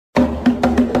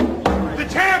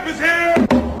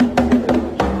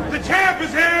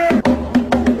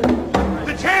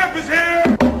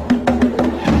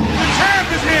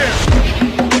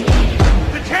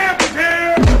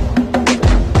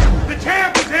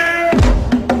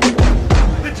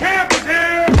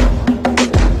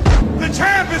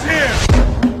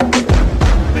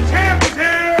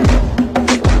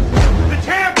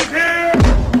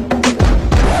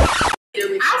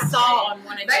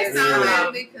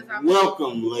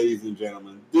Welcome, ladies and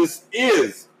gentlemen. This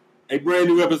is a brand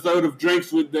new episode of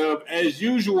Drinks with Dub. As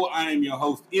usual, I am your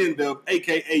host, N-Dub,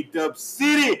 a.k.a. Dub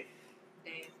City.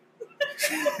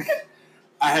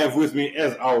 I have with me,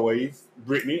 as always,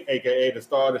 Brittany, a.k.a. the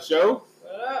star of the show.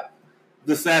 What up?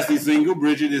 The sassy single,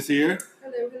 Bridget, is here.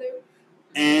 Hello.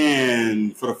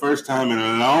 And for the first time in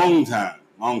a long time,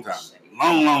 long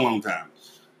time,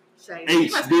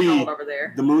 HB, over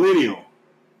there. the millennial,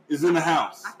 is in the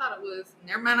house. I thought it was.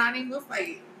 Never mind, I ain't even gonna say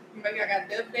it. Maybe I got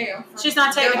dubbed down. She's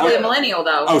not technically a millennial,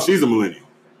 though. Oh, she's a millennial.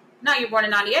 No, you're born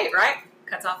in 98, right?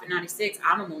 Cuts off at 96.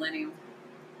 I'm a millennial.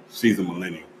 She's a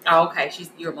millennial. Oh, okay.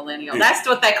 You're a millennial. Yeah. That's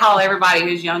what they call everybody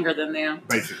who's younger than them.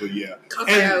 Basically, yeah.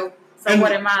 Okay. So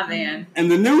what am I then? And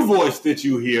the new voice that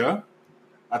you hear,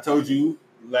 I told you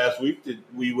last week that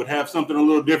we would have something a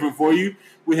little different for you.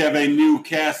 We have a new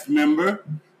cast member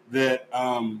that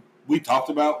we talked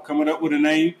about coming up with a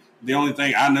name. The only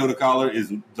thing I know to call her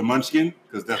is the Munchkin,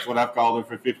 because that's what I've called her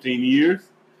for 15 years.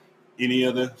 Any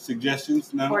other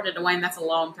suggestions? No? According to Dwayne, that's a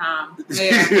long time.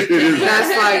 Yeah.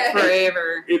 That's like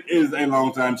forever. It is a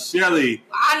long time. Shelly.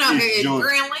 I know who is joined-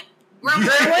 Gremlin.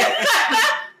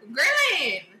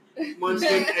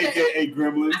 Munchkin, a.k.a.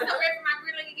 Gremlin, I know where my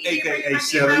Gremlin a.k.a.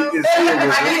 Shelly, is here with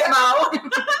us.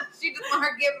 She just want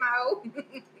her Gizmo.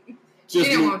 She Just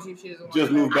didn't moved, want you. She just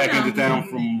just moved back into town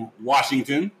from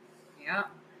Washington. Yep.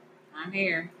 I'm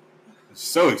here.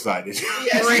 So excited.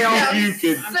 Yes, You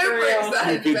could super You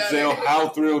excited can about tell it. how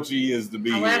thrilled she is to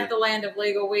be I here. left the land of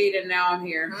legal weed, and now I'm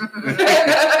here.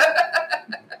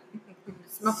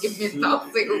 Smoking menthol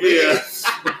cigarettes. Yes.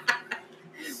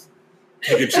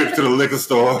 Take a trip to the liquor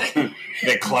store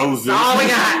that closes. That's all we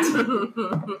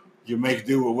got. You make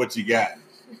do with what you got.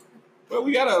 Well,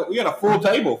 we got a full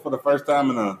table for the first time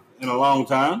in a long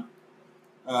time.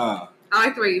 I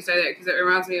like the way you say that because it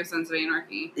reminds me of Sons of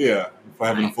Anarchy. Yeah, for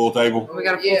having a full table. We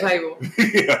got a full table.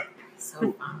 Yeah.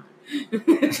 So fun.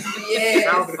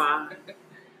 Yes. So fun.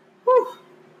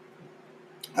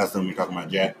 That's when we talking about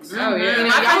Jacks. Oh, yeah. You know,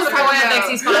 Y'all my was friend talking thinks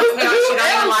he's fun as hell. She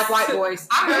don't even like white boys.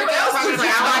 I heard y'all She's like,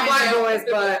 I like white boys,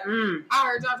 but I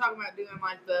heard y'all talking about doing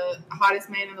like the hottest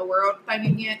man in the world thing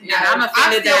again. yeah, I'm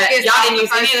offended still that pissed y'all off didn't use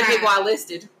the any first of the people time. I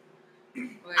listed.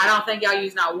 I don't think y'all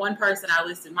used not one person I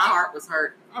listed. My heart was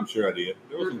hurt. I'm sure I did.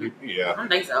 There was some people. I Yeah, don't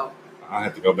think so. I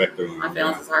had to go back through. My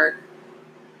feelings was hurt.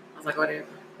 I was like, whatever.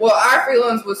 Well, our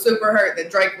feelings was super hurt that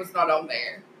Drake was not on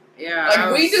there. Yeah.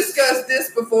 Like we discussed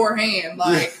this beforehand.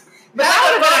 Like, but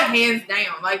that would have been a hands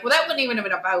down. Like, well, that wouldn't even have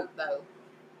been a vote though.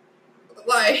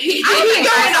 Like, he I think didn't go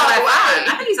he's all all the right.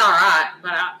 I way. think he's all right,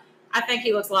 but I think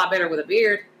he looks a lot better with a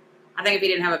beard. I think if he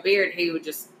didn't have a beard, he would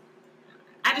just.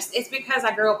 It's because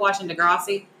I grew up watching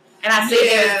Degrassi, and I see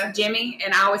him as Jimmy,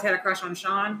 and I always had a crush on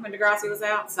Sean when Degrassi was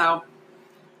out. So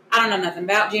I don't know nothing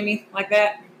about Jimmy like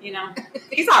that. You know,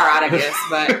 he's all right, I guess,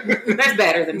 but that's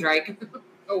better than Drake.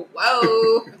 Oh,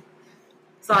 whoa.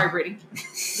 Sorry, Brittany.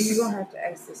 You're going to have to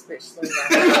ask this bitch slow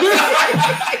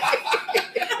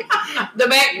The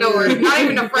back door, not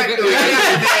even the front door. They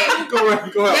got the back. Go They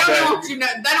out don't back. want you. They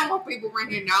don't want people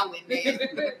bringing y'all in there.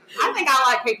 I think I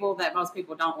like people that most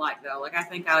people don't like, though. Like, I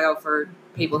think I go for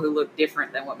people who look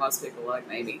different than what most people like,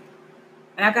 maybe.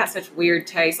 And I've got such weird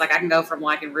taste. Like, I can go from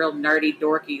liking real nerdy,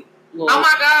 dorky little... Oh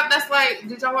my God, that's like.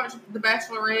 Did y'all watch The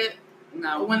Bachelorette?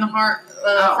 No. When the Heart.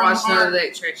 I don't From watch the none Heart? of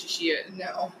that trashy shit.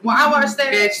 No. Well, I watched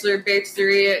that. Bachelor,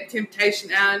 Bachelorette, Temptation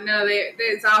Island, none of that.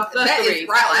 That's all That is fuckery.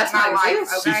 right. That's my That's life.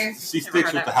 what Okay. She Never sticks heard with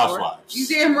the that before. housewives. You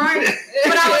damn right.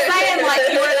 But I was saying, like,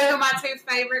 you want to know who my two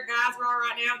favorite guys are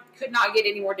right now? Could not get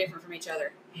any more different from each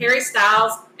other. Harry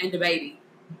Styles and DaBaby.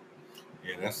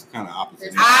 Yeah, that's kind of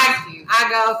opposite. I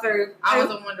go through... I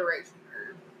was a One Direction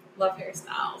nerd. Love Harry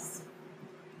Styles.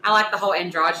 I like the whole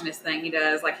androgynous thing he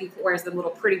does. Like, he wears them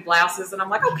little pretty blouses, and I'm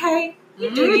like, okay,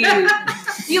 you do you.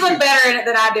 You look better in it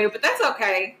than I do, but that's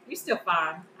okay. You're still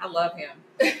fine. I love him.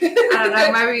 I don't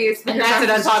know. Maybe it's And because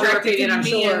that's an I'm unpopular attracted opinion, I'm to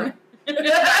sure.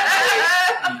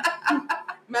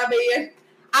 My bad.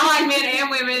 I like men and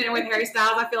women, and with Harry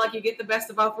Styles, I feel like you get the best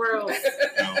of both worlds.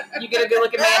 No. You get a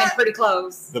good-looking man in pretty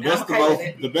clothes. The I'm best okay of with both.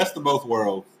 it. The best of both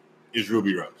worlds is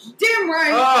Ruby Rose, damn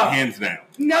right. hands down.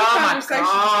 No Oh, my conversation.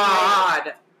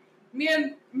 God.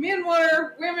 Men want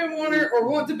her, women want her, or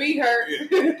want to be her.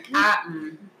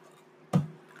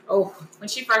 Oh, when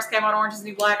she first came on Orange is the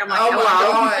New Black, I'm like, Oh my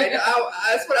hello. God.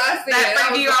 That's what I said. That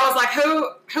preview, I was like,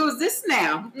 who's this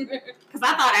now? Because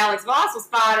I thought Alex Voss was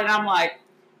fine, and I'm like,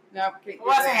 No, can't do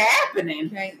what's that. happening?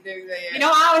 Can't do that. You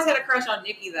know, I always had a crush on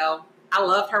Nikki, though. I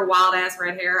loved her wild ass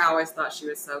red hair. I always thought she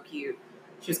was so cute.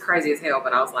 She was crazy as hell,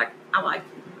 but I was like, I like her.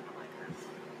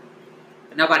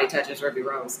 But nobody touches Ruby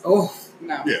Rose. Oh,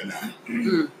 no. Yeah,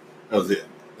 no. That was it.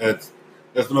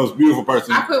 That's the most beautiful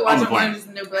person I quit on the watching planet. Orange is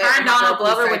the New Black. Her and Donald Girl,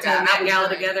 Glover please went to say the that. I Met was Gala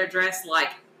doing it. together, dressed like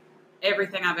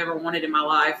everything I've ever wanted in my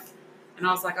life. And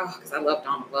I was like, oh, because I love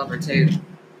Donald Glover too.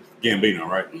 Gambino,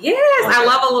 right? Yes, Okay. I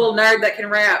love a little nerd that can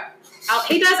rap.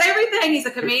 He does everything. He's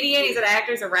a comedian, he's an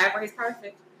actor, he's a rapper, he's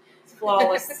perfect. He's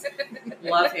flawless.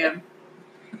 Love him.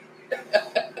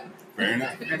 Fair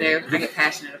enough. I do. I get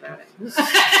passionate about it.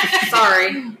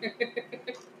 Sorry.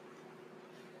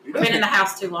 I've been in the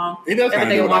house too long. He does kind of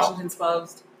Everything do in it all. Washington's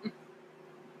closed.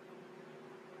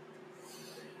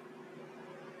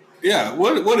 Yeah,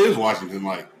 what is Washington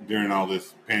like during all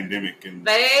this pandemic? And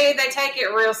They take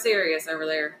it real serious over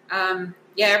there.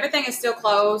 Yeah, everything is still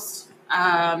closed.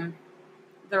 The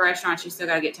restaurants, you still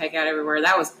got to get takeout everywhere.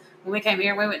 That was when we came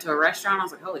here. We went to a restaurant. I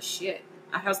was like, holy shit!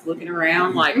 I was looking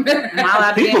around like, am I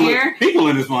allowed to be in here? people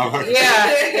in this motherfucker. Yeah,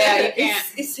 you can't.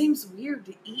 It seems weird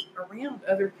to eat around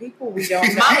other people we don't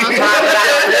know.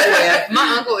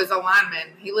 My uncle is a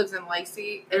lineman. He lives in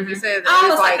Lacey, and he said that Oh,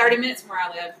 it's it's like 30 minutes from where I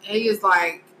live.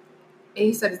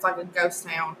 he said it's like a ghost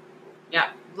town. Yeah.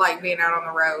 Like being out on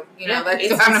the road. You know, Yeah, they're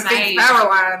it's trying to insane. fix power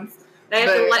lines. They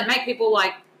have to But- make people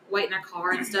like wait in their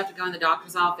car and stuff to go in the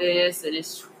doctor's office, and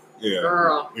it's Yeah.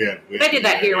 girl. Yeah. They did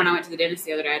that here when I went to the dentist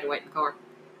the other day. I had to wait in the car,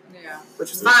 Yeah. which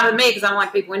was fine with me because I don't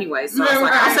like people anyway. So I was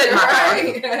like, I'll sit in my car.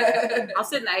 I'll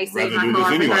sit in the AC Rather in do my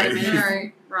car this for 30 anyway. minutes.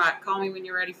 Right. Right. Call me when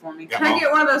you're ready for me. Yeah. Can I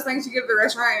get one of those things you give to the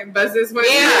restaurant and buzz this way?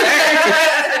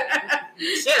 Yeah.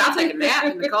 Shit, I'll take a nap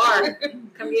in the car.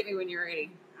 Come get me when you're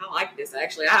ready. I like this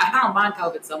actually. I don't mind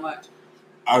COVID so much.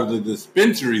 Are the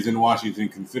dispensaries in Washington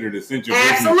considered essential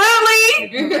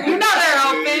Absolutely. You know they're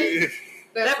open. business?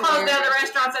 They closed down the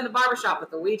restaurants and the barbershop,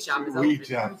 but the weed shop is open. Weed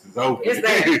shops is open. It's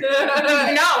there.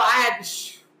 No, I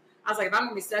was like, if I'm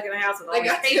gonna be stuck in the house with all They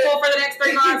these got people for the next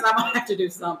 3 months, I'm gonna have to do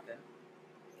something.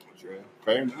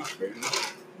 Fair enough. Fair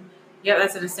enough. Yeah,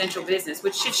 that's an essential business,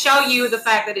 which should show you the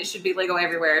fact that it should be legal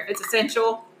everywhere. If it's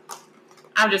essential,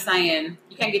 I'm just saying,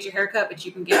 you can't get your hair cut, but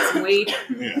you can get some weed.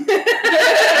 Yeah.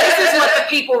 This is what the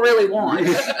people really want.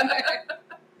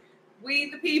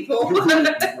 We the people.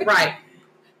 Right.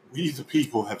 We the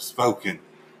people have spoken.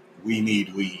 We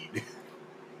need weed.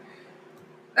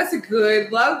 That's a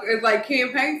good like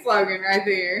campaign slogan right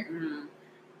there. Mm.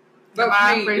 Vote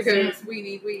My for me president. because we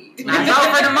need weed. I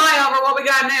vote for the money over what we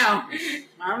got now.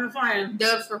 I'm just saying.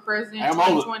 Dubs for president I'm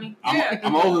old. 2020.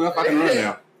 I'm old enough. I can run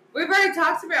now. We've already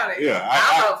talked about it. Yeah.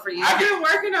 I'll vote for you. I've been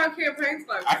working on campaign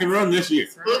slogans. I can run this year.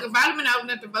 Look, if I'd have been old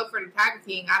enough to vote for the Tiger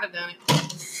King, I'd have done it.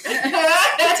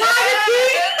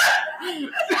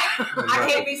 I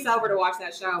can't be sober to watch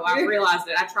that show. I realized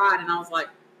it. I tried and I was like,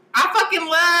 I fucking love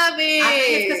I think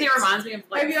it's because it. he reminds me of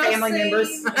like Have y'all family seen-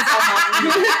 members.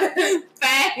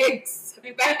 Facts.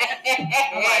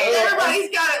 Everybody's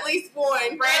got at least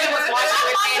one. Brandon was watching it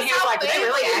with me and he was like, "Do they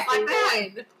really act like that?"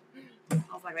 that?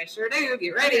 I was like, they sure do. Get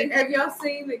ready. Have y'all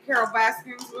seen that Carol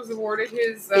Baskins was awarded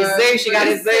his His zoo, she got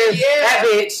his zoo. Yeah. That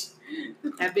bitch.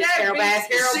 That bitch, Carol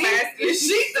Baskin.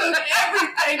 She took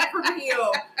everything from him.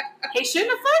 He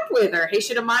shouldn't have fucked with her. He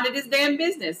should have minded his damn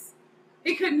business.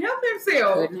 He couldn't help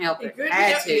himself. Couldn't help He it. couldn't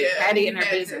Had help to. it. Had to get in He her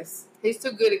had to. business. He's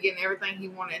too good at getting everything he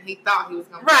wanted. He thought he was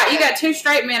going to Right, you got 2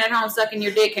 straight men at home sucking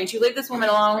your dick. Can't you leave this woman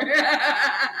alone?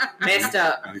 Messed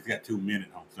up. And he's got 2 men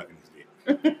at home sucking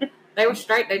his dick. They were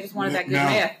straight. They just wanted that good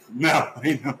meth. No,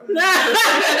 ain't no. No,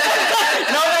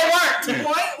 they weren't.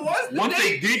 What was the Once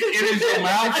they dick? dig it in your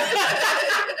mouth,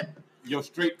 your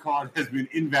straight card has been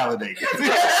invalidated.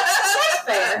 That's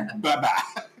fair. Bye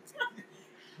bye.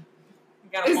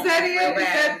 Is that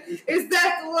it? Is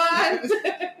that the line?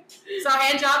 So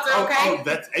hand jobs are okay? Oh,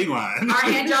 that's a line. Are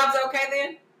hand jobs okay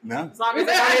then? No. As long as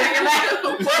they don't hit your mouth.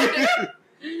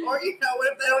 Or what if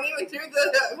they don't even do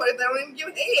what if they don't even give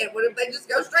head? What if they just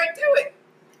go straight to it?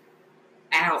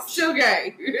 Ouch. Still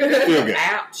gay. Still gay.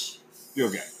 Ouch. Still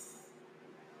gay.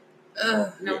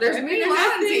 Ugh. No, There's many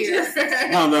lines here.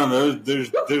 No.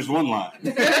 There's one line.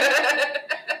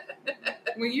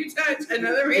 When you touch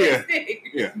another man's Yeah. dick.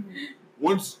 Yeah.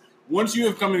 Once you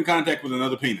have come in contact with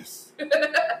another penis, that's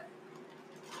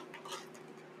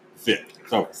it.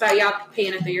 So So y'all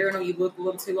peeing at the urinal, you look a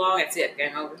little too long, that's it,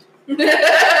 game over.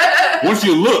 once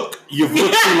you look, you've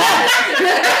looked too long.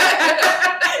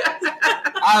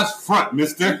 Eyes front,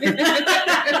 mister.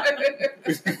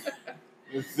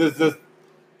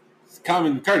 It's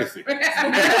common courtesy. I'm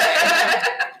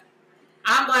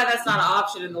glad that's not an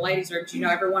option in the ladies' room. 'Cause,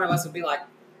 every one of us would be like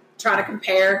trying to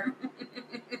compare.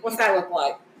 What's that look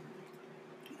like?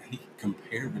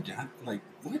 Compare vagina? Like,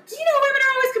 what? Women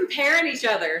are always comparing each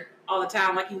other all the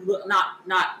time. Like you look, not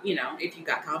if you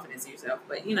got confidence in yourself,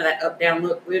 but that up down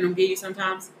look women give you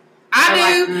sometimes. I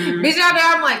They're do. like, Bitch out there,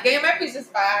 I'm like, damn, that bitch is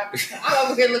fine. I'm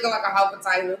over here looking like a whole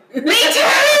potato. Me too. Okay,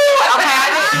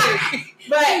 I do too.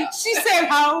 But She said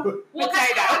hoe. well,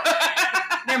 Potato.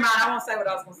 never mind. I won't say what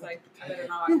I was gonna say. I better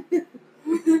not. I'm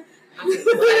just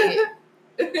saying.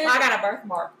 I got a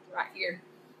birthmark right here.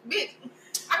 Bitch,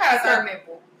 I got a third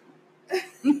nipple.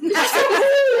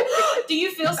 Do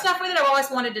you feel stuff with it? I've always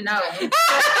wanted to know. The only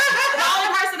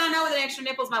person I know with an extra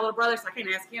nipple is my little brother, so I can't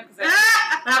ask him. But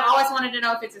I've always wanted to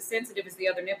know if it's as sensitive as the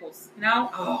other nipples. You know?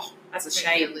 Oh, that's a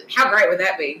shame. How great would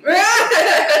that be?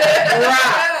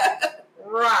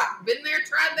 Right. Been there,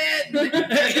 tried that.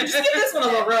 Just give this one a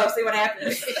little rub, see what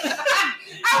happens.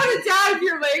 I would have died if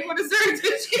your leg would have started to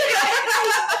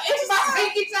It's my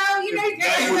pinky toe, you know, you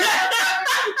can't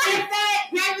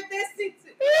give it this.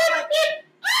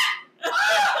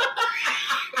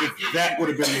 If that would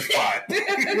have been the spot.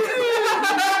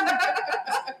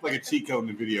 Like a cheat code in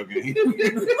the video game.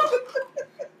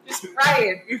 Just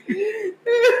praying.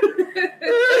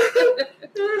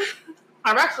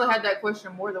 I've actually had that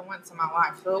question more than once in my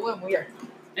life, so it wasn't weird.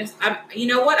 You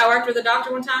know what? I worked with a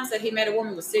doctor one time, said he met a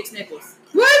woman with 6 nipples.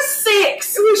 What?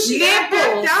 6 Was she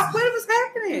nipples. out? What was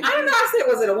happening? I don't know. I said,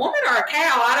 was it a woman or a cow?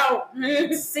 I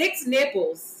don't. 6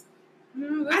 nipples.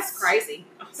 No, That's crazy.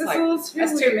 I was That's, like, a little too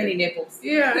that's too weird. many nipples.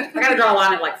 Yeah. I gotta draw a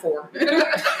line at like 4.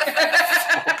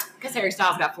 Because Harry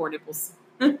Styles got 4 nipples.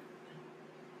 In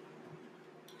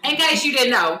case you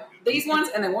didn't know, these ones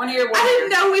and then one here, one I here.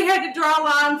 didn't know we had to draw a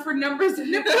line for numbers of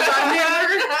nipples.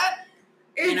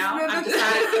 You know, I've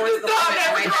decided 4 is the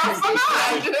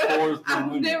limit.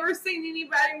 I've never seen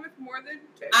anybody with more than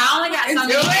 2. I only got so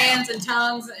many Until then. hands and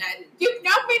tongues. You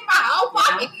know me my whole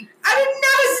body. I didn't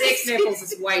know 6 nipples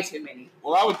is way too many.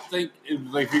 Well, I would think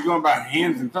if you're going by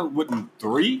hands and tongues, wouldn't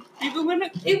 3 be the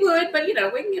limit? It would, but you know,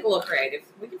 we can get a little creative.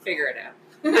 We can figure it out.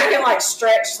 I can like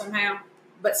stretch somehow,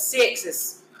 but 6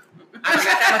 is. I don't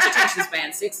got that much attention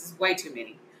span. 6 is way too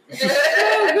many.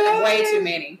 Way too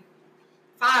many.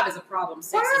 5 is a problem.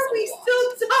 6 Why is are a we lot.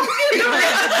 still talking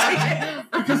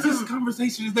about Because this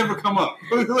conversation has never come up.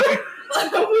 we have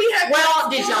Well,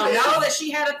 did y'all know that she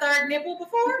had a 3rd nipple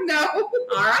before? No. All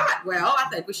right. Well, I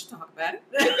think we should talk about it.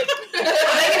 I think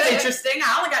it's interesting. I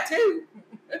only got 2.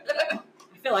 I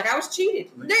feel like I was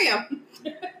cheated. Damn.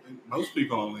 Most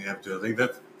people only have 2. I think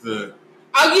that's the.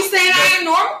 Oh, you saying I ain't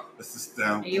normal? That's just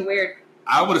down. Are you weird?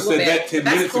 I would have said Little that bit. 10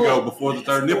 That's minutes cool. ago before the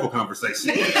 3rd nipple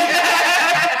conversation.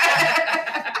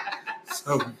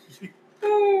 So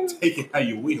take it how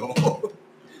you will.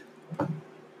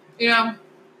 You know,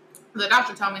 the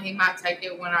doctor told me he might take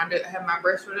it when I have my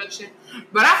breast reduction,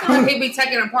 but I feel like he'd be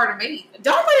taking a part of me.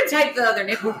 Don't let him take the other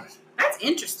nipple. That's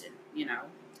interesting, you know.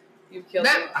 You've killed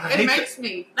That it. I it hate makes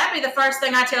me. That'd be the first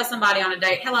thing I tell somebody on a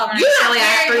date. Hello, my You name's not Shelly. I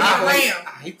have 3 married, nipples. you I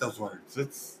hate those words.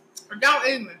 It's Don't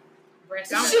even.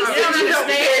 Breast Don't- you don't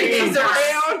understand. He's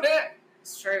around.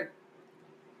 It's true.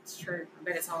 It's true. I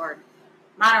bet it's hard.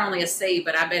 Mine are only a C,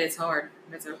 but I bet it's hard.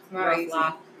 It's a rough easy.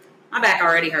 life. My back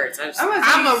already hurts.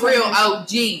 I'm a real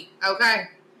OG. Okay.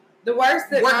 The worst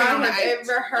that Working mine on the have H.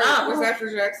 ever heard Oh. was after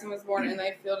Jackson was born and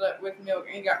they filled up with milk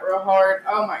and it got real hard.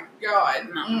 Oh my god.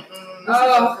 No. Mm-mm.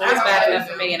 Oh, That's I bad don't enough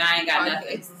for me, and I ain't got know.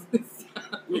 nothing.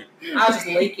 I was just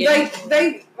leaking.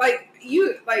 They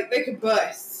they could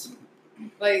bust.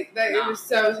 Like that, No. it was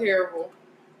so terrible.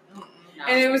 No.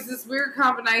 And it was this weird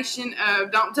combination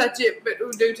of don't touch it, but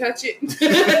ooh, do touch it.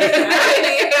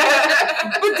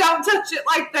 But don't touch it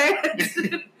like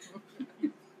that.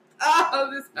 Oh,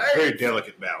 this hurts. very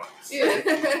delicate balance. Yeah.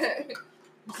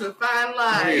 It's a fine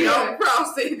line. Yeah. Don't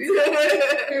cross it.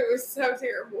 It was so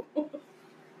terrible.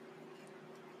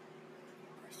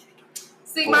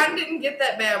 See, mine didn't get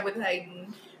that bad with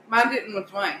Hayden. Mine didn't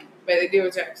with Wayne, but they did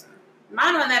with Jackson.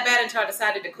 Mine wasn't that bad until I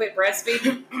decided to quit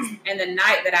breastfeeding. And the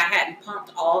night that I hadn't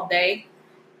pumped all day,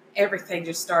 everything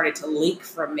just started to leak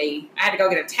from me. I had to go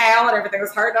get a towel and everything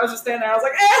was hurting. I was just standing there. I was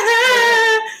like,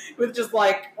 ah! With just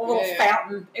like a little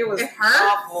fountain. It was It hurts?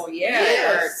 awful. Yeah, it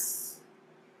hurts. Yes.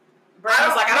 Brad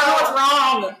was like, I don't know what's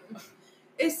wrong.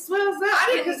 It swells up I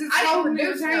didn't- because it's I didn't holding to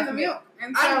produce retain the enough milk.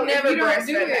 And I so never if you don't breastfed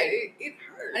do it, Hayden. it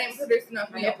hurts. I didn't produce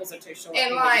enough My milk. nipples are too short. And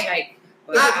for me like, to take.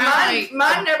 But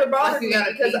mine never bothered Like you me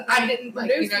gotta because eat I didn't like,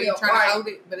 produce you know, you're Oh, trying milk. to Like, hold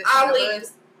it, but it's I in the leaked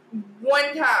bus.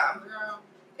 One time.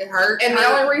 It hurt. And the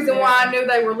hurt. only reason why I knew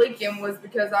they were leaking was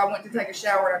because I went to take a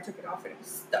shower and I took it off and it was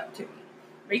stuck to me.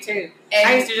 Me too. And,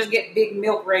 I used to just get big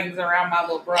milk rings around my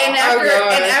little bra. and Oh,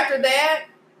 God. after that,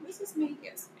 This is me.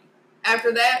 Yes, me.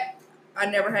 after that, I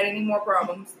never had any more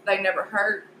problems. They never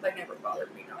hurt. They never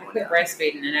bothered me. I quit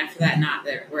breastfeeding, and after that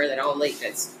night where that all leaked,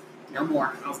 it's no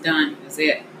more. I was done. That's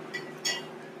it.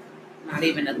 Not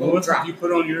even a little What drop. did you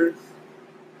put on yours?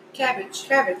 Cabbage.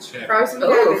 Frozen Ooh.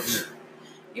 cabbage.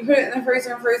 You put it in the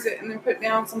freezer and freeze it, and then put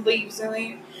down some leaves in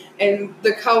it. And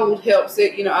the cold helps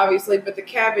it, obviously, but the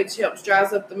cabbage helps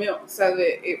dries up the milk so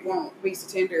that it won't be so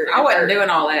tender. I wasn't doing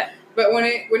all that. But when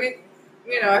it,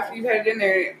 after you've had it in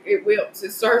there, it wilts.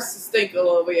 It starts to stink a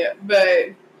little bit,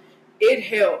 but it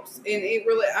helps. And it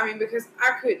really, because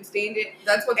I couldn't stand it.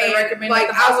 That's what they And, recommend like, at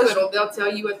the hospital. They'll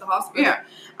tell you at the hospital. Yeah.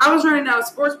 I was running out of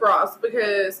sports bras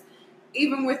because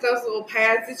even with those little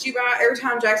pads that you buy, every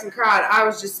time Jackson cried, I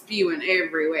was just spewing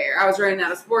everywhere. I was running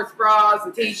out of sports bras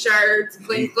and T-shirts and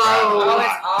clean clothes. Oh,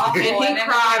 it's awful. And he then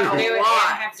cried when you a do it,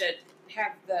 lot. and have to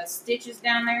have the stitches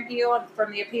down there healed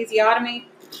from the episiotomy.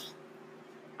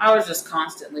 I was just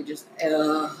constantly just in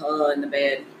the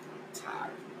bed.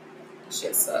 Tired.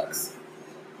 Shit sucks.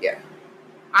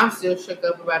 I'm still shook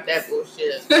up about that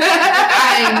bullshit.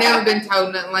 I ain't never been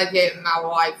told nothing like that in my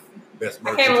life. Best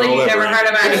I can't believe you've never heard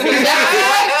about it.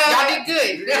 Y'all did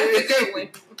good. That was a good one.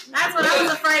 That's what I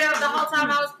was afraid of the whole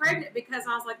time I was pregnant, because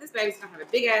I was like, this baby's gonna have a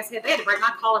big ass head. They had to break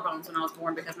my collarbones when I was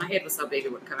born because my head was so big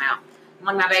it wouldn't come out. I'm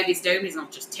like, my baby's doomed. He's gonna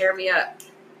just tear me up.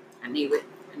 I knew it.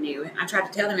 I tried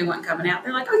to tell them he wasn't coming out.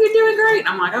 They're like, oh, you're doing great.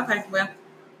 I'm like, okay, well,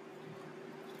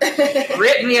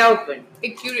 rip me open.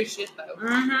 He cute as shit though.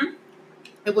 Mm-hmm.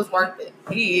 It was worth it.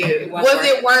 He is. Was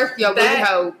it worth your booty That-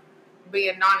 hole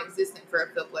being non-existent for a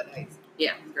couple of days?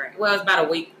 Yeah, it was great. Well, it was about a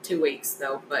week, 2 weeks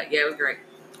though, but yeah, it was great.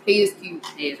 He is cute.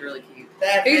 He is really cute.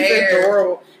 That He's hair.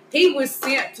 adorable. He was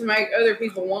sent to make other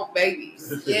people want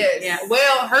babies. Yes. Yeah.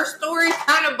 Well, her story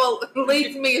kind of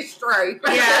leads me astray. Yeah,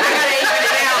 I gotta even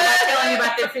it out by telling you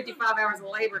about the 55 hours of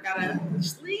labor. Gotta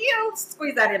just,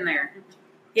 squeeze that in there.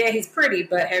 Yeah, he's pretty,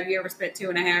 but have you ever spent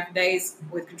 2.5 days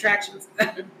with contractions?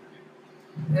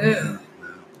 Ugh.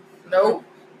 Nope.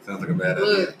 Sounds like a bad idea.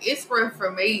 Look, it's rough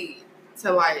for me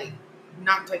to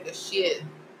not take a shit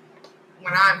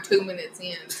when I'm 2 minutes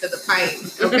into the pain.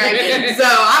 Okay, so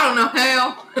I don't know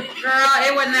how. Girl,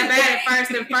 it wasn't that bad at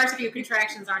first. The first few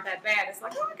contractions aren't that bad. It's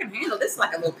like, oh, I can handle this. Is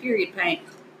like a little period pain.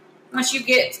 Once you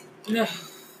get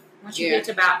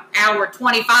to about hour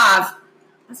 25,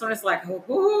 that's when it's like,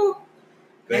 oh.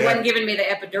 They wasn't giving me the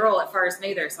epidural at first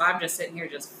neither, so I'm just sitting here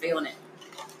just feeling it.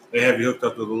 They have you hooked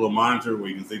up to the little monitor where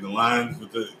you can see the lines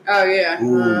with the. Oh, yeah.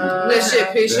 Ooh, That shit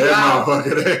piss you that off.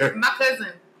 motherfucker there. My cousin,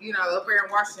 up there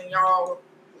in Washington, y'all,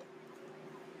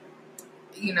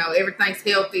 everything's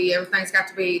healthy, everything's got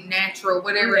to be natural,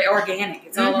 whatever. Organic.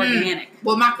 It's all Mhm. organic.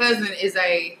 Well, my cousin is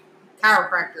a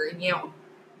chiropractor in Yelm.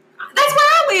 That's where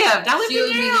I lived. I lived She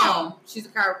lives in in Yale. Yelm. She's a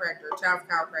chiropractor, a child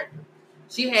chiropractor.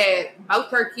 She had both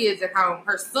her kids at home.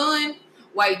 Her son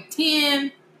weighed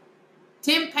 10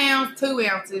 pounds, 2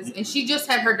 ounces, and she just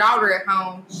had her daughter at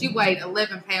home. She weighed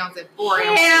 11 pounds and 4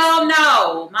 ounces. Hell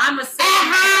no. Mine was 7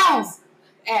 At home. pounds.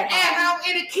 At At home.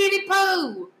 home in a kiddie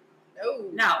pool. No.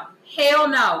 No. Hell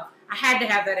no. I had to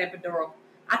have that epidural.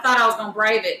 I thought I was going to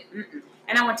brave it. Mm-mm.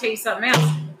 And I want to tell you something else.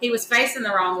 He was facing the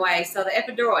wrong way. So the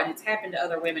epidural, and it's happened to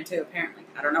other women too, apparently.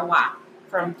 I don't know why.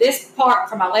 From this part,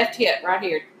 from my left hip right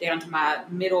here, down to my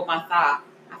middle of my thigh,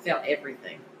 I felt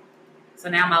everything. So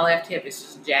now my left hip is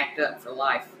just jacked up for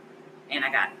life. And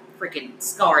I got a freaking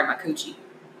scar in my coochie.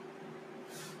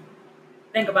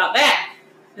 Think about that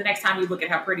the next time you look at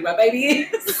how pretty my baby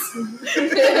is.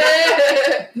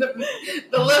 the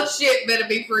little shit better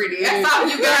be pretty. That's all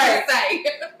you gotta say.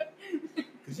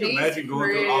 Could you imagine going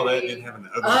through all that and having the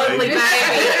Ugly ugly baby?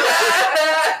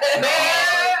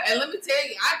 Man, and let me tell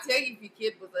you, if your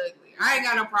kid was ugly, I ain't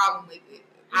got no problem with it.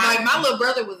 Like my little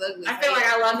brother was ugly. I feel like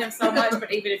I love him so much,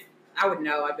 but even if I would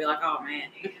know, I'd be like, oh man.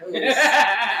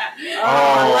 Oh,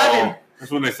 I love him.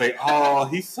 That's when they say, "Oh,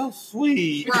 he's so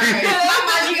sweet." Right.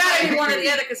 You gotta be one or the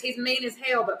other because he's mean as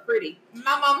hell but pretty.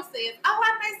 My mama says, "Oh,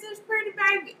 I made such pretty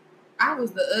baby." I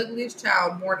was the ugliest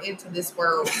child born into this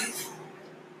world.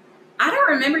 I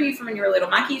don't remember you from when you were little.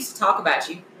 Mikey used to talk about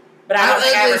you, but I don't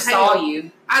think I ugly ever as saw hell.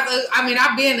 you.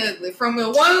 I've been ugly from the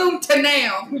womb to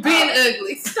now. Been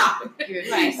ugly. Stop it.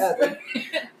 Nice.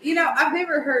 I've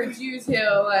never heard you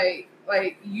tell,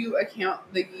 like you account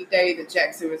the day that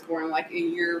Jackson was born, like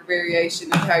in your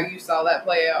variation of how you saw that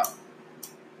play out.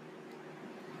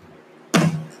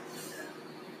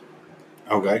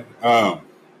 Okay.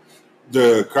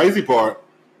 The crazy part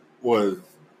was,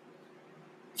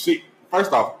 see,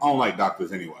 first off, I don't like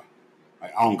doctors anyway.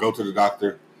 Like, I don't go to the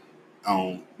doctor. I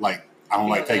don't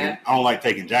like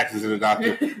taking Jackson to the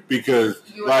doctor because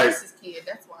You a like nurse's kid.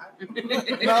 That's why.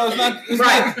 no, it's not. It's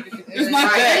Right. not. It's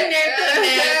not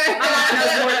that. My mom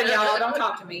knows more than y'all. Don't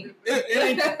talk to me. It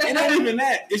ain't even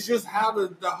that. It's just how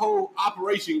the whole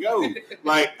operation goes.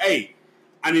 Like, hey,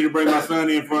 I need to bring my son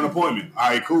in for an appointment. All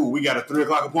right, cool. We got a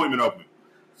 3:00 appointment open.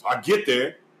 So I get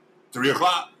there,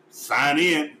 3:00. sign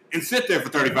in, and sit there for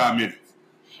 35 minutes.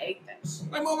 Hate that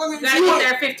shit. Like, motherfucker, You gotta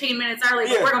get there 15 minutes early,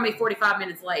 but Yeah. we're gonna be 45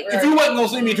 minutes late. if you wasn't gonna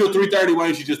see me till 3:30, why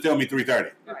didn't you just tell me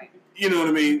 3:30? Right. You know what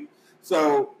I mean?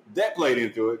 So that played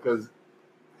into it because,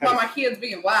 While my kids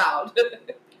being wild.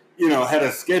 had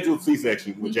a scheduled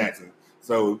C-section with Jackson.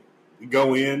 So we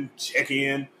go in, check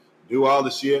in, do all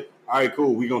the shit. All right,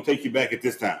 cool. We're gonna take you back at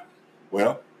this time.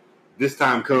 Well, this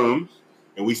time comes,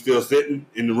 and we still sitting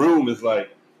in the room. It's like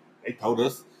they told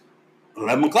us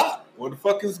 11 o'clock. What the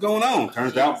fuck is going on?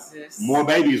 Turns out more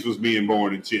babies was being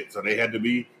born and shit, so they had to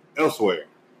be elsewhere.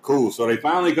 Cool. So they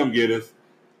finally come get us,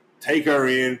 take her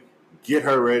in, get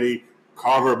her ready,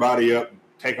 carve her body up,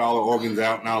 take all her organs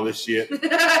out and all this shit.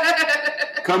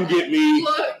 Come get me.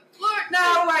 Look.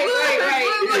 No, wait.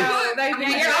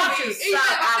 Your options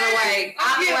suck either way.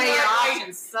 Either way, your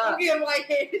options suck. I'm getting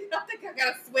lightheaded. I think I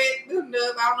got a sweat building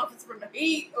up. I don't know if it's from the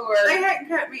heat or. They hadn't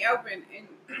cut me open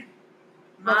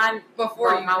Mine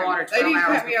before you my came. water They 12 didn't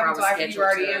hours cut me before I open was until after you were scheduled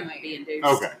already in to there. be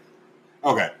induced.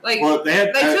 Okay. Like, Well,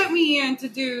 they took me in to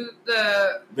do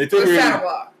the took her saddle in,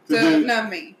 block to to do- numb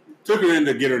me. took her in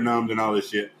to get her numbed and all this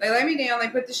shit. They lay me down. They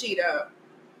put the sheet up.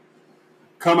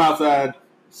 Come outside,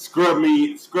 scrub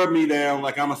me down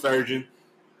like I'm a surgeon.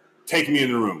 Take me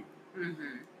in the room.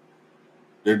 Mm-hmm.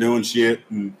 They're doing shit,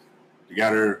 and they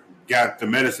got the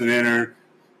medicine in her.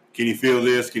 Can you feel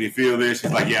this? Can you feel this?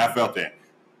 She's like, yeah, I felt that.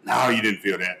 No, you didn't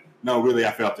feel that. No, really,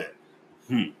 I felt that.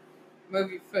 Move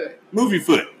your foot. Move your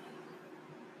foot.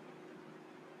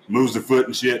 Moves the foot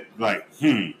and shit. Like,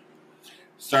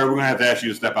 Sir, we're gonna have to ask you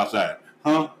to step outside.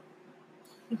 Huh?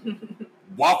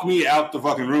 Walk me out the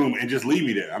fucking room and just leave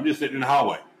me there. I'm just sitting in the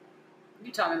hallway.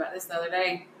 You told me about this the other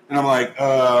day. And I'm like,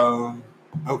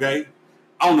 okay.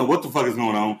 I don't know what the fuck is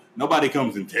going on. Nobody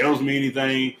comes and tells me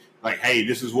anything. Like, hey,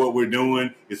 this is what we're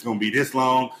doing. It's going to be this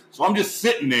long. So I'm just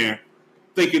sitting there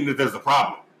thinking that there's a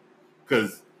problem.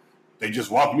 Because they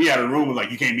just walked me out of the room and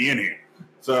like, you can't be in here.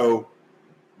 So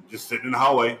I'm just sitting in the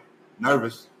hallway,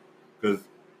 nervous. Because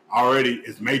already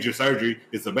it's major surgery.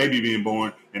 It's a baby being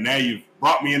born. And now you've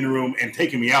brought me in the room and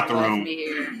taken me out the room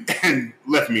and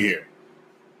left me here.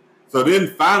 So then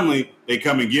finally they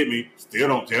come and get me. Still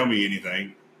don't tell me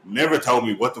anything. Never told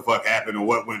me what the fuck happened or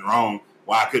what went wrong,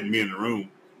 why I couldn't be in the room.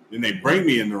 Then they bring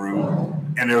me in the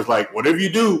room and it was like, whatever you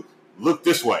do, look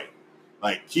this way.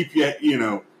 Like keep your,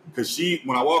 because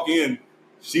when I walk in,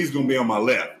 she's going to be on my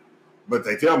left. But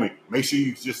they tell me, make sure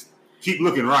you just keep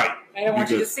looking right. They don't want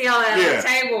you to see all that on the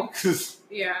table.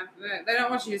 Yeah, they don't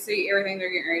want you to see everything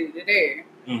they're getting ready to do.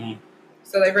 Mm-hmm.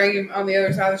 So they bring him on the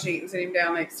other side of the sheet and sit him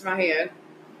down next to my head.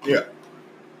 Yeah.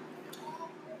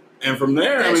 And from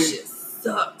there, that shit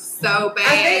sucks so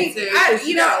bad.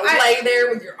 Lay there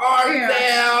with your arms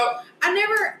out.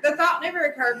 The thought never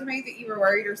occurred to me that you were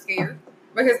worried or scared.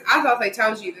 Because I thought they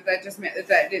told you that just meant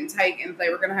that didn't take and they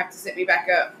were going to have to sit me back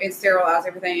up and sterilize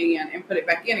everything again and put it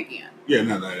back in again. Yeah,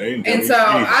 no, they didn't. And so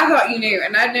I thought you knew,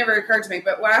 and that never occurred to me.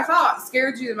 But what I thought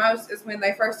scared you the most is when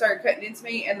they first started cutting into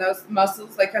me and those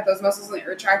muscles, they cut those muscles and it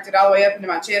retracted all the way up into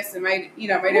my chest and made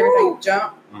everything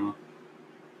jump.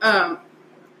 Uh-huh.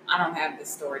 I don't have this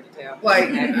story to tell. Like,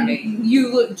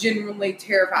 you look genuinely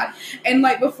terrified. And,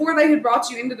 like, before they had brought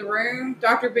you into the room,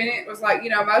 Dr. Bennett was like,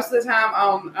 most of the time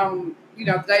on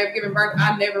the day of giving birth,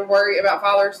 I never worry about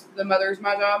fathers. The mother's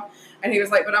my job. And he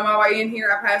was like, but on my way in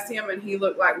here, I passed him, and he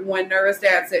looked like one nervous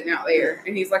dad sitting out there.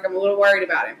 And he's like, I'm a little worried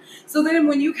about him. So then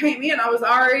when you came in, I was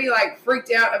already, like,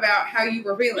 freaked out about how you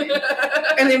were feeling.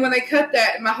 And then when they cut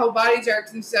that, and my whole body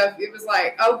jerked and stuff, it was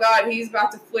like, oh, God, he's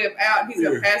about to flip out. He's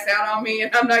going to pass out on me,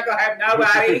 and I'm not going to have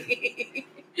nobody.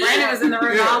 Brandon was in the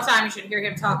room all the time. You should hear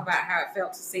him talk about how it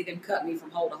felt to see them cut me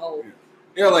from hole to hole.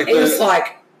 Yeah, like it was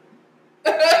like...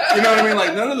 You know what I mean?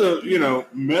 Like none of the,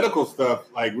 medical stuff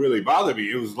like really bothered me.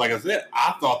 It was like I said,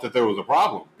 I thought that there was a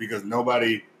problem because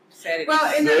nobody said it.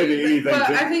 Well, anything.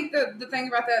 But I think the thing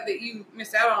about that you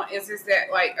missed out on is that,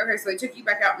 like, okay, so they took you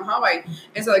back out in the hallway,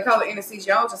 and so they called the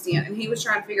anesthesiologist in, and he was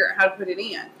trying to figure out how to put it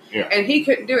in. Yeah. And he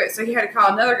couldn't do it, so he had to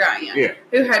call another guy in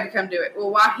who had to come do it.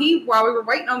 Well, while we were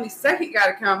waiting on the second guy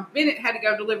to come, Bennett had to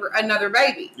go deliver another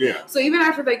baby. Yeah. So even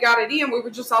after they got it in, we were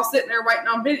just all sitting there waiting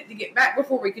on Bennett to get back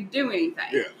before we could do anything.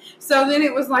 Yeah. So then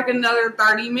it was like another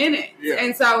 30 minutes. Yeah.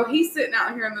 And so he's sitting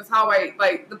out here in this hallway,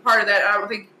 like the part of that I don't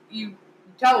think you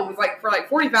told was like for like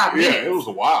 45 minutes. Yeah, it was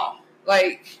a while.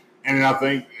 Like, and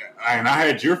I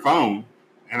had your phone,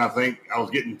 and I think I was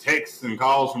getting texts and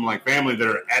calls from like family that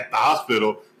are at the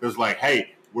hospital. It was like,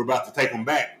 hey, we're about to take them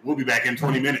back. We'll be back in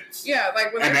 20 minutes. Yeah,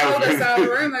 like when they called us out of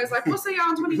the room, they was like, we'll see y'all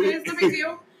in 20 minutes, no big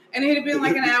deal. And it had been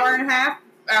like an hour and a half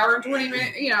hour and 20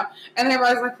 minutes, and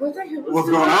everybody's like, what the hell? What's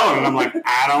going on? And I'm like,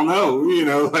 I don't know.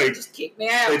 Like, Just kick me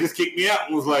out. they just kicked me out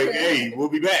and was like, hey, we'll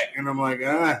be back. And I'm like,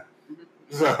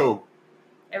 So.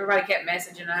 Everybody kept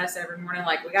messaging us every morning,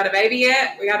 like, we got a baby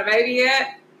yet?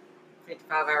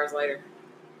 55 hours later.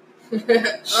 Oh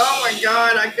my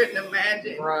God, I couldn't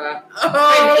imagine. Bruh.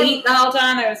 Oh. Couldn't eat the whole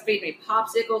time. They was feeding me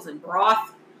popsicles and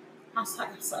broth. I was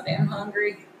like, I'm so damn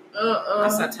hungry. I'm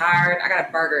so tired. I got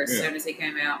a burger as soon as he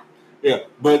came out. Yeah,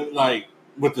 but like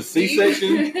with the C-section.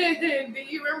 Do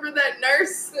you remember that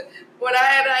nurse when I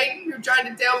had Aiden who tried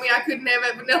to tell me I couldn't have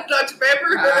a vanilla Dr.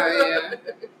 Pepper? Oh,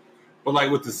 yeah. But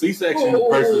like with the C-section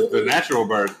versus the natural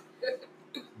birth,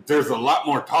 there's a lot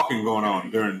more talking going on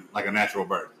during like a natural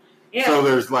birth. Yeah. So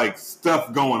there's like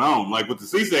stuff going on. Like with the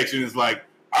C-section, it's like,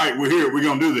 all right, we're here, we're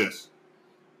gonna do this,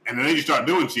 and then they just start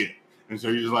doing shit, and so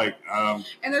you're just like, and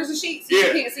there's a sheet, so you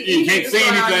can't see. You can't see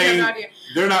anything. You have no idea.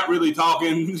 They're not really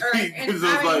talking. Right. And So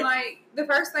it's like the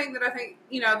first thing that I think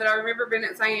that I remember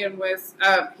Bennett saying was,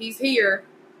 he's here.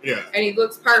 Yeah. And he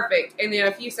looks perfect. And then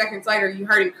a few seconds later, you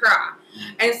heard him cry.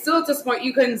 And still at this point,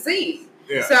 you couldn't see.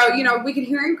 Yeah. So, we could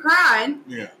hear him crying.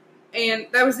 Yeah. And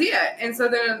that was it. And so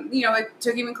then, they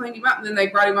took him and cleaned him up. And then they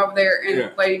brought him over there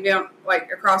and laid him down, like,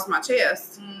 across my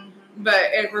chest. Mm-hmm.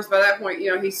 But, and of course, by that point,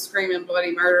 he's screaming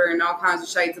bloody murder and all kinds of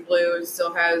shades of blue and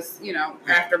still has,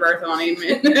 afterbirth on him.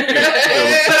 But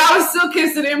I was still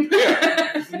kissing him.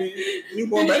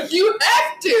 Newborn baby. You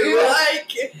have to.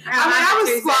 Like, I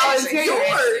was swallowing tears.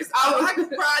 yours. I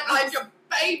cried like a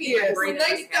baby. Yes. When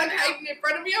they stuck Aiden in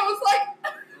front of me, I was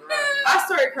like, I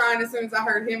started crying as soon as I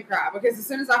heard him cry. Because as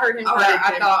soon as I heard him Oh, cry, I did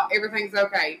I too. thought everything's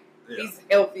okay. Yeah. He's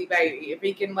a healthy baby. If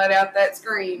he can let out that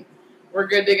scream, we're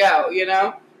good to go,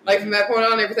 Like, from that point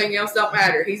on, everything else don't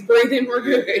matter. He's breathing, we're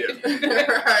good.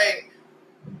 right.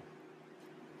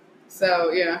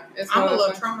 So, yeah. It's I'm a one of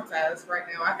little those traumatized right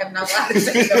now. I have no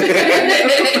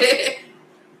idea.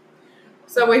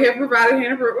 So, we have provided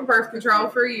Hannah Brooke with birth control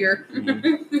for a year.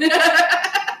 Mhm.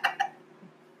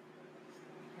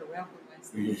 You're welcome,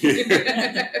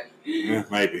 Yeah,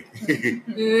 maybe.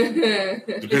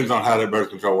 Depends on how that birth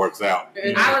control works out.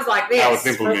 I was like How it's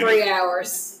this for implemented. 3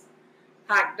 hours.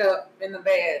 Hiked up in the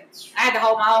bed. I had to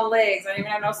hold my own legs. I didn't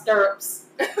even have no stirrups.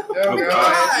 Oh, God. God.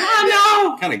 I know.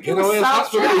 What kind of It ghetto was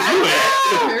ass so hospital was you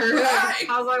at? Right.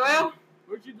 I was like, well,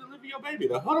 Where'd you deliver your baby?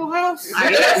 The Huddle House? I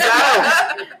guess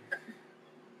so.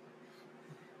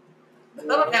 The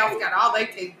little house got all they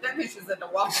teeth. That bitch was at the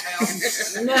Waffle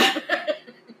House.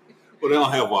 Well, they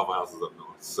don't have Waffle Houses up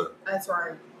north, so. That's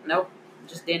right. Nope.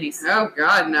 Just Denny's. Oh,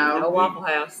 God, No no. Waffle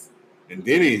House. And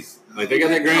Denny's, like they got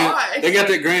that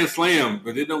Gosh. grand slam,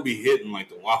 but it don't be hitting like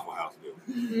the Waffle House do.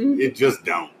 It just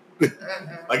don't.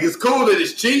 Like it's cool that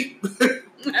it's cheap. Like,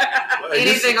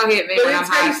 Anything will hit me But when it I'm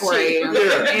high at tastes 4 a.m. cheap.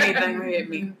 Yeah. Anything will hit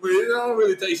me. But it don't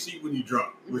really taste cheap when you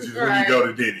drunk, which is when Right. you go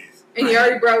to Denny's. And you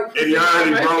already broke. And you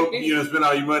already broke, spend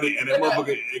all your money, and that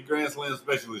motherfucker at Grand Slam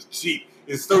special is cheap.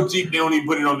 It's so cheap they don't even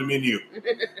put it on the menu.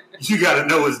 You gotta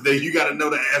know it's there. You gotta know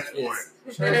to ask for it.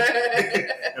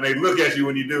 And they look at you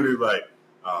when you do, they're like,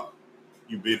 oh,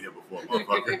 you've been here before,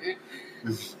 motherfucker.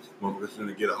 This motherfucker's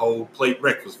gonna get a whole plate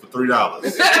breakfast for $3.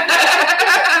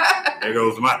 There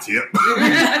goes my tip.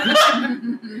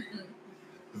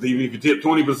 Even if you tip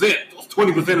 20%, that's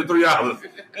 20% of $3.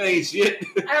 That ain't shit.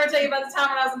 I ever tell you about the time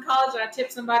when I was in college and I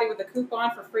tipped somebody with a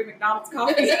coupon for free McDonald's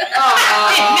coffee? I didn't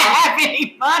have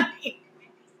any money.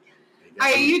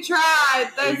 Hey, you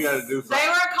tried. You gotta do They something.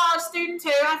 were a college student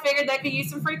too. I figured they could use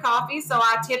some free coffee, so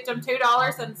I tipped them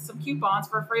 $2 and some coupons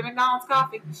for a free McDonald's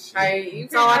coffee. Hey, you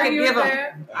So I could argue give with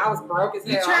them. that. I was broke as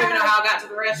You hell. I don't even know tried. how I got to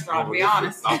the restaurant, to be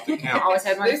honest. Off the I count. always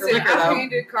had money for Listen, liquor, I've though.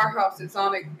 handed car hops at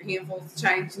Sonic handfuls of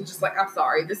change and just like, I'm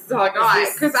sorry, this is all I got. Right.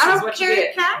 Because This I is don't what you carry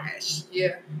get. cash.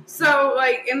 Yeah. So,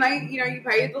 like, and they, you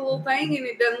pay the little thing and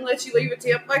it doesn't let you leave a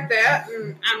tip like that.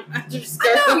 And I just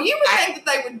go, I know. You would think that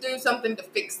they would do something to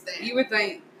fix that. You would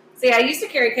think. See, I used to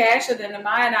carry cash, and then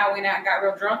Maya and I went out and got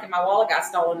real drunk, and my wallet got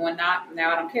stolen one night. And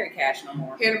now I don't carry cash no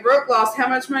more. Hannah Brooke lost how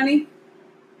much money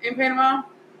in Panama?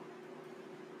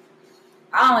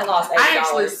 I only lost $8. I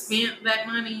actually spent that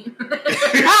money.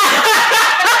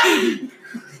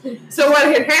 So what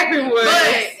had happened was.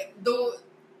 But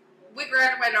we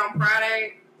graduated on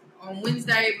Friday. On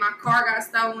Wednesday, my car got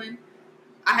stolen.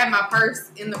 I had my purse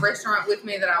in the restaurant with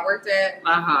me that I worked at.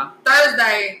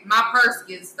 Thursday, my purse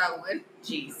gets stolen.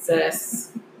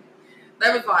 Jesus.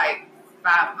 That was like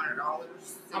 $500.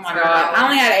 Oh my God. I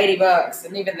only had $80,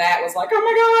 and even that was like, oh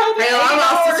my God. Hell, I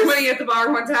lost $80. this money at the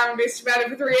bar one time and bitched about it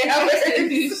for 3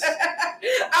 hours.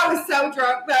 I was so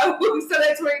drunk though, so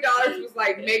that $20 was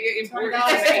like mega important.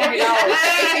 $20,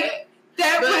 $20.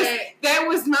 That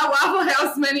was my Waffle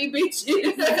House money, bitches.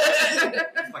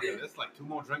 It's like 2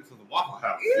 more drinks of the Waffle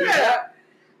House. Yeah.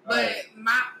 But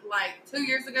 2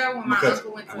 years ago when my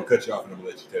uncle went to. I'm gonna cut you off and I'm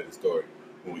gonna let you tell the story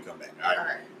when we come back. All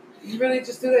right. You really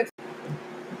just do that?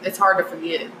 It's hard to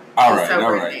forget. All It's right. so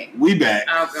All redneck. right. We back.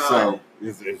 Oh, God. So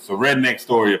it's a redneck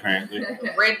story apparently.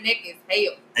 Redneck is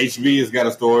hell. HB has got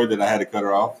a story that I had to cut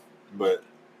her off, but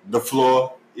the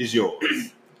floor is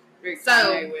yours.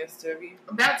 Kanye West of you.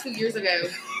 About 2 years ago,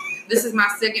 this is my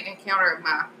second encounter of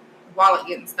my wallet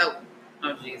getting stolen.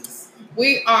 Oh, Jesus.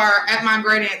 We are at my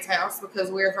great aunt's house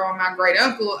because we're throwing my great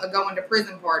uncle a going to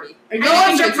prison party.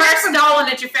 Going to prison stolen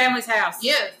at your family's house.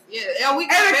 Yes, yeah. And we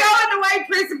At a going away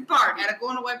prison party. at a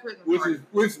going away prison Which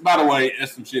party. by the way,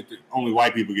 that's some shit that only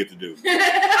white people get to do.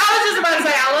 I was just about to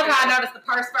say, I love how I noticed the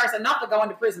purse first and not the going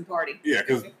to prison party. Yeah,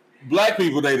 because black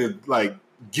people, they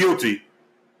guilty,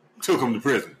 took them to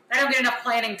prison. They don't get enough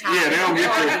planning time. Yeah, they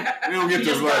don't get You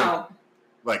to just go.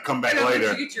 come back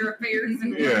later. You get your affairs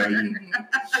in Yeah, order. you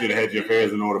should have had your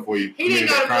affairs in order for you. He didn't committed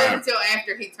go to that prison crime. until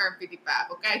after he turned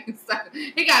 55, okay? So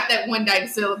he got that one day to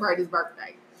celebrate his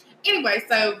birthday. Anyway,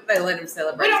 so They let him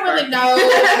celebrate. we don't his really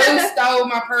birthday. know who stole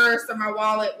my purse or my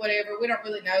wallet, whatever. We don't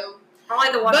really know.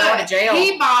 Probably the one going to jail.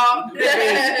 He bought. Could be.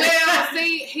 Well,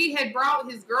 see, he had brought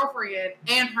his girlfriend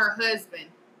and her husband.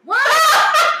 What?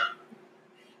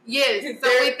 Yes, so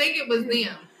we think it was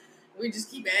them. We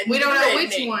just keep adding. We don't know redneck.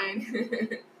 which one.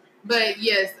 But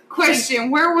yes,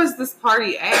 Question: where was this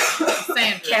party at?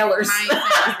 Sandra. Kellers.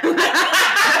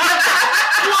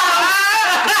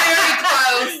 Very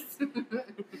close.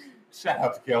 Shout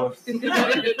out to Keller.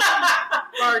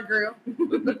 Bar grill.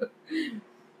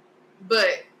 But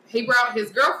he brought his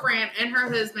girlfriend and her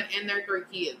husband and their 3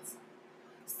 kids.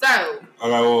 So, Okay,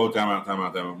 whoa, time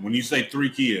out. When you say 3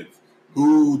 kids,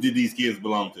 who did these kids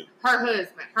belong to? her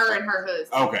husband, her and her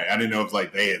husband. Okay, I didn't know if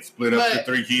they had split up the But-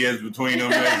 3 kids between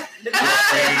them. I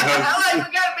like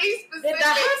we gotta be Did specific. the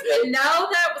husband know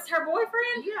that was her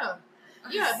boyfriend? Yeah.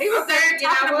 Yeah, he was there You know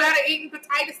talking what? about it, eating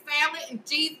potato salad and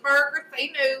cheeseburgers. He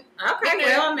knew. Okay,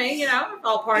 Yeah. well, I mean, if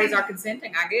all parties are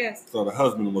consenting, I guess. So the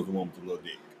husband was the one with the little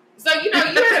dick. So, you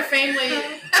had a family.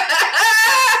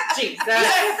 Jesus. You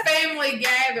had a family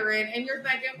gathering, and you're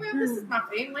thinking, well, this is my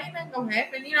family. It ain't going to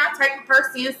happen. I take my purse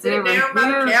in, sit it down by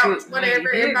the couch,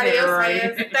 whatever everybody else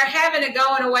has. If they're having a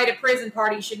going away to prison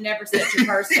party, you should never set your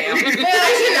purse down.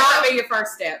 That should not be your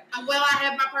first step. Well, I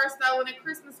had my purse stolen at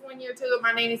Christmas one year, too, at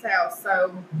my nanny's house.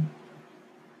 So,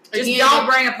 Just again, don't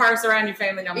bring a purse around your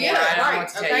family no more. Yeah, I don't know right. what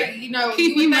to tell you. Okay, Keep you your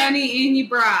would think- money in your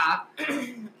bra.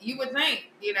 You would think,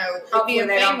 Hopefully if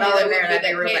they don't family, go they in there, wouldn't that'd be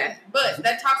be real that bad. petty. But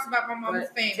that talks about my mama's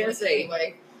But family Tennessee.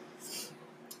 anyway.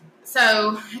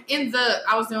 So, ends up,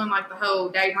 I was doing the whole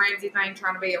Dave Ramsey thing,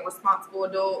 trying to be a responsible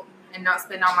adult and not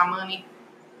spend all my money.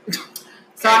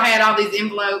 So, I had all these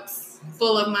envelopes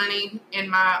full of money in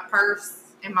my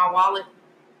purse, in my wallet.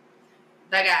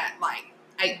 They got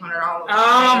 $800.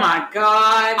 Oh my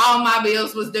God. All my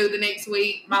bills was due the next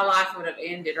week. My life would have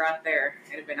ended right there.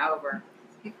 It'd have been over.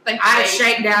 Thank you, I'd have Dave.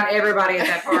 shaken down everybody at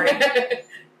that party.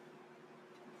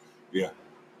 Yeah.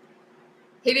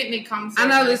 He didn't need I compensation.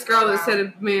 know this girl that set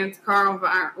a man's car on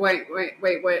fire. Wait.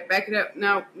 Back it up.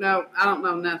 No. I don't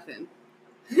know nothing.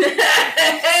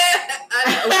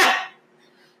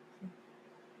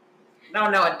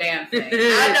 Don't know a damn thing.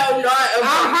 I know not.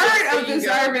 I heard of this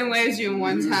urban legend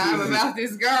one time about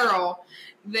this girl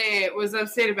that was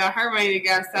upset about her money that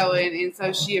got stolen, and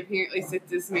so she apparently set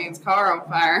this man's car on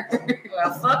fire.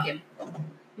 Well, fuck him.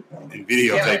 And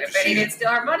videotape the But he shit. did steal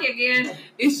our money again.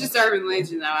 It's just urban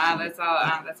legend, though. That's all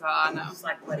I know. It's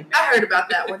like Bloody I Mary. heard about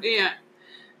that one. Yeah.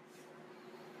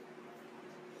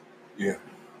 Yeah.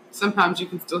 Sometimes you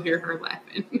can still hear her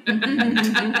laughing.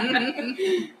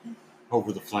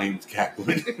 Over the flames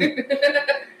cackling. That's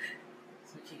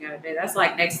what you gotta do. That's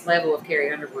like next level of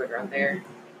Carrie Underwood right there.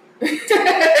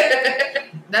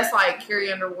 That's like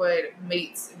Carrie Underwood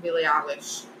meets Billie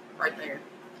Eilish right there.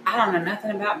 I don't know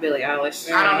nothing about Billie Eilish.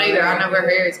 I don't either. I know her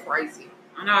hair is crazy.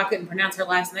 I know I couldn't pronounce her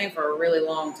last name for a really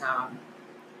long time.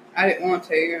 I didn't want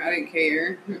to. I didn't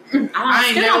care. I ain't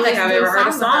still never don't think I've listened to ever a heard a song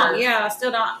of song. hers. Yeah, I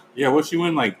still don't. Yeah, what she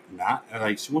win?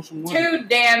 She won some money. Too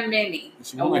damn many.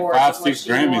 She won like awards 5, is what 6 she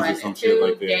Grammys won. or some shit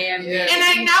like Too that. damn Yeah. many.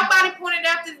 And ain't nobody pointed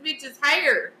out this bitch's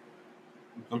hair.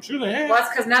 I'm sure they have. Well, it's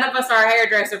because none of us are a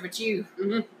hairdresser but you.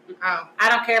 Oh. I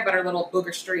don't care about her little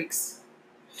booger streaks.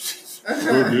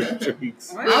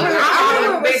 Streaks. Well, I I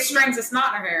would- big strings of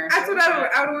snot in her hair. That's what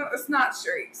I would want. It's not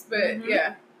streaks, but Mhm.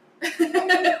 yeah.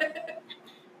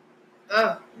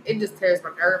 Ugh, it just tears my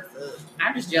nerves up.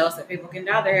 I'm just jealous that people can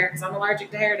dye their hair because I'm allergic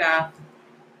to hair dye.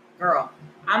 Girl,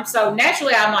 I'm so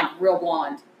naturally I'm like real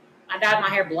blonde. I dyed my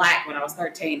hair black when I was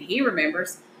 13. He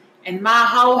remembers. And my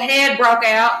whole head broke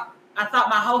out. I thought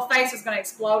my whole face was going to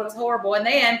explode. It was horrible. And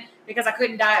then, because I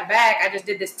couldn't dye it back, I just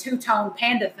did this two-tone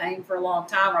panda thing for a long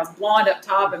time where I was blonde up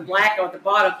top and black at the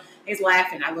bottom. He's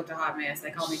laughing. I looked a hot mess.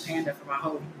 They called me Panda for my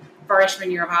whole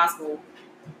freshman year of high school.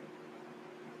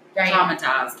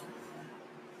 Traumatized.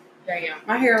 Damn.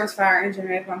 My hair was fire engine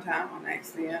red one time on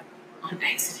accident. On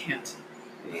accident.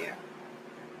 Yeah.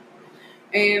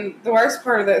 And the worst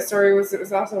part of that story was it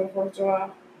was also the 4th of July.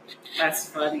 That's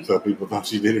funny. So people thought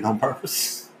she did it on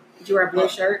purpose. Did you wear a blue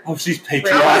shirt? Oh, she's I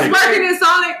patriotic. was working in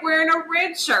Sonic wearing a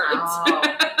red shirt.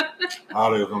 Oh.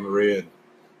 Oh, they was on the red.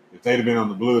 If they'd have been on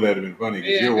the blue, that'd have been funny.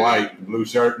 Because Yeah. you're white, the blue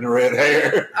shirt, and the red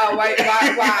hair. Oh, wait,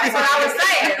 why? That's what I was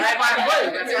saying. That's why I'm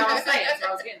blue. That's what I was saying. That's what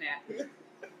I was getting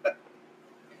at.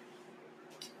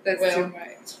 That's Well, too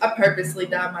much. I purposely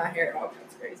dye my hair all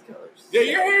kinds of crazy colors. Yeah,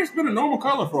 your hair's been a normal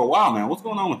color for a while now. What's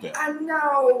going on with that? I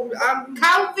know. I'm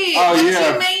COVID. Oh, what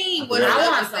yeah. you mean? What Yeah. I I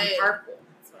want some said. purple.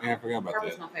 That's what Yeah, I forgot about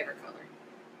Purple's that. my favorite color.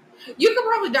 You could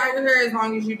probably dye your hair as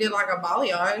long as you did like a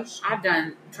balayage. I've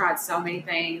tried so many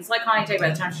things. Like Connie Tay, by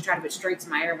the time she tried to put streaks in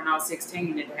my hair when I was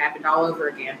 16, it happened all over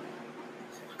again.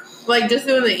 Like just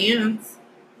doing the ends.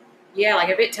 Yeah, like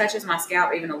if it touches my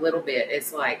scalp even a little bit,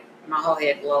 it's like my whole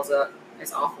head blows up.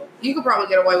 It's awful. You could probably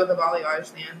get away with a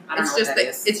balayage then. I don't it's know just what the that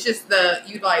is. it's just the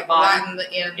you like Bottom. lighten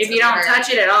the ends. If of you don't your hair. touch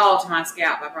it at all to my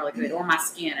scalp, I probably could, or my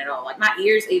skin at all. Like my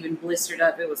ears even blistered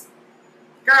up. It was,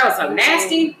 girl, it was so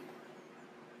nasty.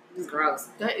 It was gross.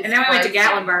 That is And then we went to crazy.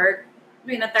 Gatlinburg.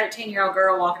 Being a 13-year-old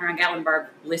girl walking around Gatlinburg,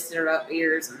 blistered up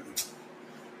ears. And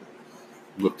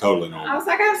Look totally I normal. was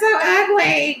like, I'm so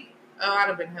ugly. Oh, I'd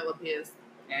have been hella pissed.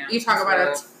 Yeah, You talk about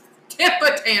a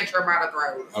temper tantrum out of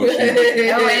throat. Oh,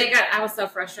 shit. Oh, and I was so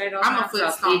frustrated. All the I'm a time,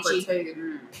 foot so stomper itchy.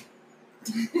 too.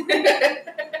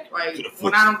 Mm. Like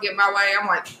when I don't get my way, I'm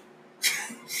like,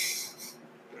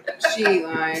 She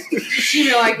lying. She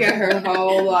been like that her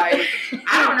whole life.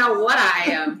 I don't know what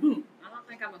I am. I don't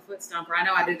think I'm a foot stomper. I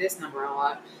know I do this number a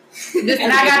lot. this And is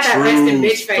I got that True resting bitch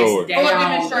face story. full of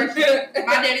down. demonstration.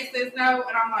 My daddy says no,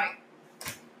 and I'm like,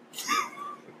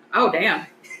 Oh, damn.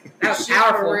 That was Shit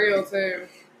powerful. for real too.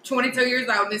 22 years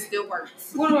old, and it still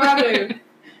works. What do I do?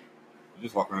 You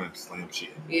just walk around and slam shit.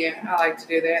 Yeah, I like to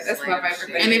do that. That's my Slam favorite shit.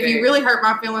 thing. And to if do. you really hurt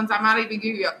my feelings, I might even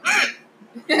give you a.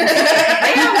 Damn,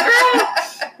 girl.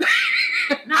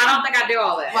 No, I don't think I do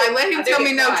all that. Like, let I him do tell get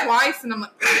me no quiet. twice, and I'm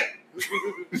like,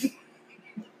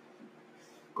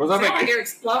 Because Sound I like think, you're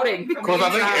exploding. from because the I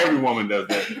think inside. every woman does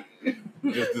that.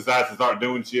 Just decides to start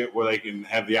doing shit where they can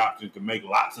have the option to make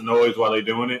lots of noise while they're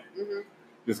doing it. Mhm.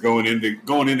 Just going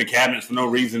into cabinets for no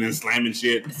reason and slamming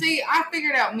shit. see, I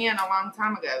figured out men a long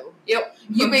time ago. Yep.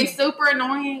 You be super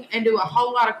annoying and do a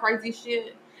whole lot of crazy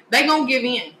shit, they gonna give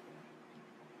in.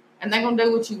 And they gonna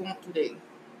do what you want to do.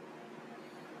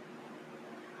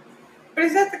 But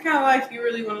is that the kind of life you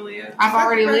really want to live? I've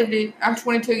already lived it. I'm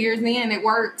 22 years in. It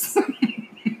works.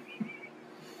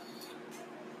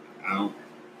 I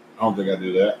don't think I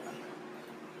do that.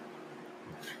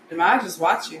 I just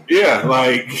watch you. Yeah,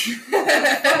 like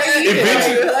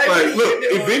Eventually,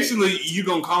 eventually you're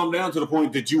gonna calm down to the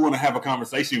point that you want to have a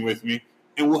conversation with me,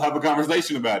 and we'll have a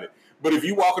conversation about it. But if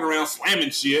you walking around slamming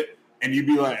shit and you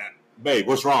be like, "Babe,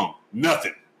 what's wrong?"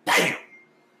 Nothing. Damn.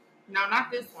 No,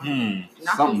 not this one.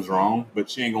 Not Something's this one. wrong, but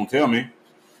she ain't gonna tell me.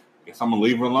 Guess I'm gonna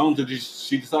leave her alone till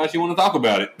she decides she want to talk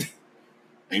about it.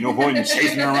 Ain't no point in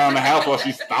chasing her around the house while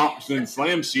she stomps and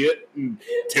slams shit and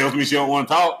tells me she don't want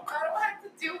to talk. I don't have to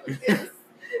deal with this.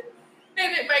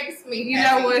 And it makes me You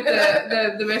know what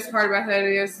the best part about that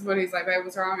is when he's like, "Babe,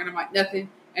 what's wrong?" And I'm like, "Nothing."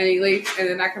 And he leaves, and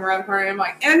then I come around the corner, and I'm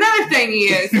like, "And another thing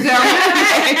is, because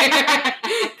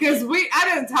I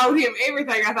done told him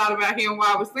everything I thought about him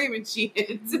while I was slamming shit.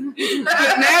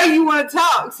 But now you want to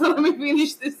talk, so let me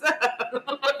finish this up."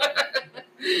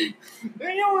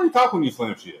 Man, you don't really talk when you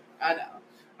slam shit. I know.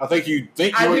 I think you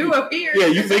think I you do up here. Yeah,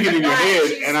 you think it in your Right, head,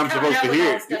 she's and I'm coming supposed up to with hear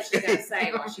all the stuff she's it. gonna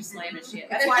say while she's slamming shit.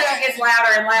 That's why she gets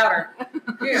louder and louder.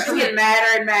 Yeah. She's getting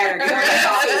madder and madder. Get her to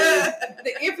talk to you.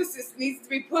 The emphasis needs to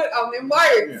be put on them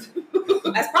words.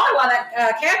 That's probably why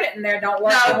that cabinet in there don't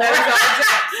work. No, anymore. that's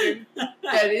Jackson.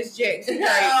 That is Jackson. Don't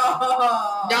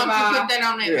you put that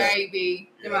on that Yeah. baby.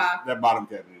 Yeah, that bottom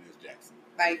cabinet is Jackson.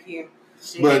 Thank you.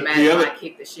 She'd But be mad the if other- I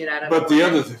kick the shit out of her. But the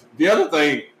other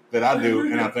thing that I do,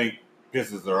 and I think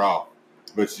pisses her off,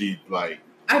 but she like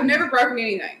I've never broken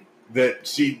anything. that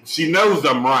she knows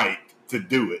I'm right to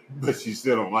do it, but she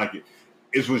still don't like it.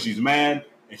 Is when she's mad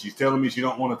and she's telling me she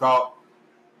don't want to talk.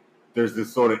 There's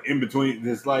this sort of in between.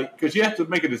 This like because you have to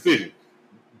make a decision.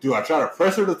 Do I try to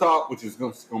press her to talk, which is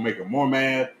going to make her more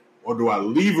mad, or do I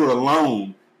leave her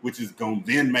alone which is going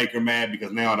to then make her mad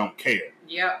because now I don't care.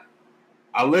 Yep.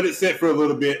 I'll let it sit for a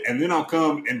little bit, and then I'll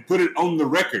come and put it on the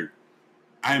record.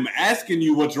 I'm asking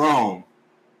you what's wrong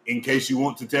in case you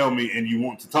want to tell me and you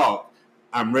want to talk.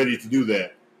 I'm ready to do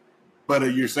that.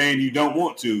 But you're saying you don't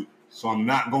want to, so I'm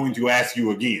not going to ask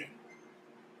you again.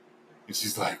 And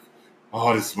she's like,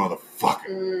 oh, this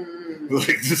motherfucker.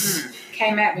 Like, this,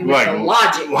 came at me with the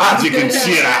logic. Logic and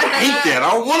shit. I hate that.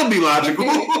 I don't want to be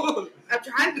logical. I'm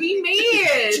trying to be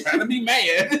mad. Trying to be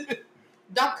mad.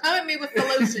 Don't come at me with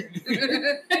solutions.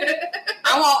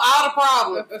 I want all the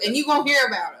problems, and you gonna hear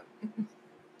about them.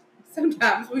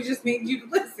 Sometimes we just need you to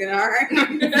listen, all right?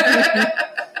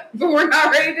 But we're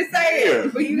not ready to say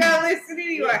it. But you gotta listen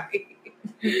anyway.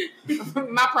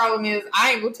 My problem is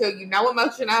I ain't gonna tell you no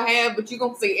emotion I have, but you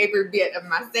gonna see every bit of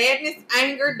my sadness,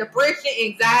 anger, depression,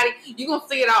 anxiety. You gonna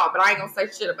see it all, but I ain't gonna say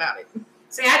shit about it.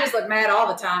 See, I just look mad all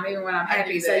the time, even when I'm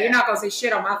happy. So you're not gonna see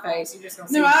shit on my face. You're just gonna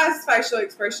see. No, my facial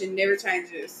expression never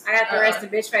changes. I got the rest of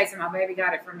bitch face, and my baby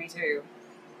got it from me too.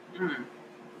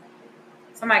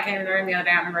 Somebody came in the room the other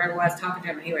day. I remember I was talking to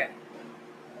him, and he went.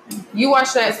 You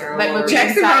watched that movie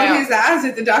Jackson rolled his eyes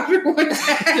at the doctor one day. I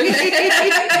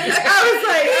was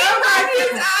like, oh my,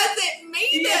 his eyes at me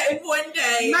that one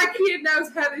day. My kid knows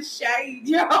how to shade,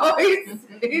 y'all.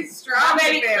 He's strong. My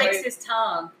baby clicks his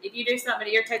tongue. If you do something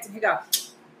that irritates him, he go.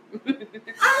 I'm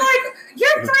like,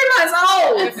 you're 3 months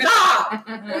old. Stop.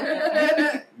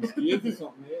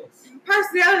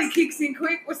 Personality kicks in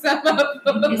quick with some of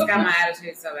them. He's got my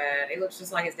attitude so bad. He looks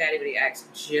just like his daddy, but he acts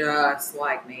just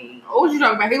like me. What was you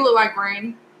talking about? He looked like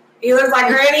Granny. He looks like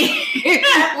Granny.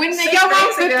 When your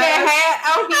mom put that hat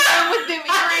on him with them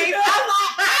earrings, I was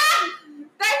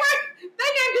like, they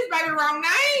named his baby the wrong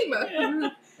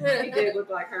name. He did look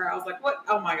like her. I was like, what?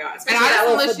 Oh my God. And I just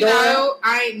want to let you know,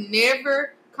 I ain't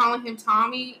never calling him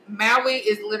Tommy. Maui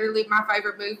is literally my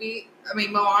favorite movie. I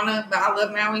mean, Moana, but I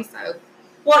love Maui, so.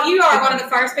 Well, you are one of the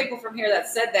first people from here that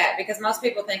said that, because most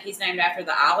people think he's named after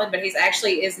the island, but he's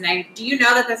actually is named. Do you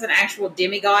know that that's an actual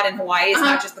demigod in Hawaii? It's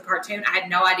not just the cartoon. I had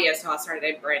no idea until I started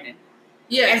dating Brandon.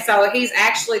 Yeah. And so he's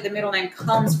actually, the middle name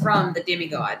comes from the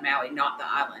demigod, Maui, not the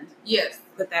island. Yes.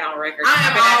 Put that on record. I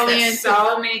am all in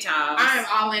so many times. I am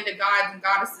all into gods and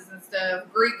goddesses and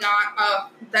stuff. Greek god.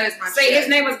 That is my shit. His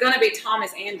name was going to be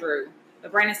Thomas Andrew,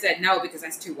 but Brandon said no because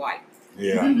that's too white.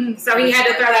 Yeah. So he had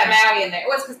to throw that Maui in there. It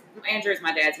was because Andrew is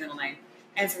my dad's middle name.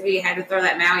 And so he had to throw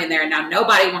that Maui in there. And now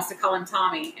nobody wants to call him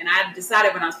Tommy. And I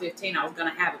decided when I was 15 I was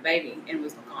going to have a baby and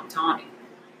was going to call him Tommy.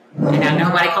 And now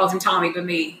nobody calls him Tommy but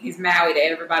me. He's Maui to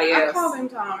everybody else. I call him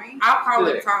Tommy. I'll call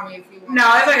him Tommy if you want.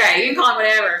 No, it's okay. You can call him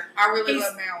whatever. I really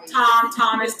love Maui. Tom,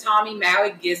 Thomas, Tommy,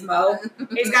 Maui, Gizmo.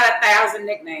 He's got 1,000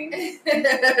 nicknames.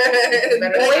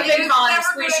 Well, we've been calling him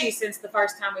Squishy since the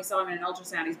first time we saw him in an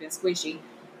ultrasound. He's been Squishy.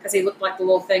 Because he looked like the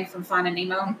little thing from Finding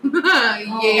Nemo.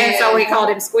 Yeah. And so we called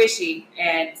him Squishy.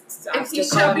 And I'm still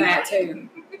calling him that too.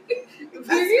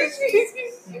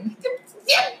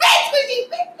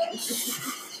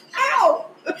 Ow!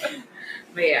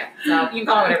 But yeah, so you can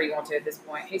call him whatever you want to at this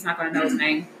point. He's not going to know his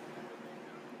name.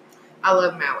 I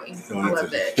love Maui. I love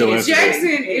that.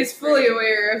 Jackson is fully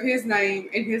aware of his name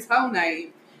and his whole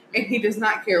name. And he does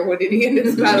not care what it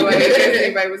is, by the way, if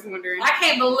anybody was wondering. I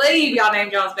can't believe y'all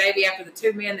named y'all's baby after the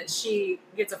 2 men that she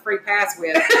gets a free pass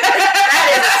with.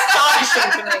 That is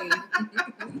astonishing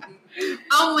to me.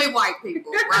 Only white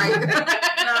people, right?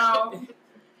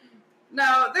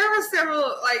 No, there were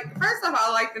several, like, first of all,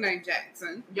 I like the name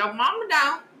Jackson. Your mama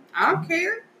don't. I don't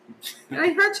care. It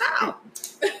ain't her child.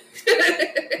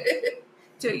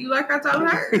 Tell you like I told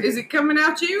her. Is it coming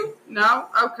out you? No?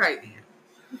 Okay,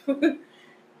 then.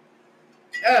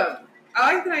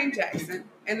 I like the name Jackson,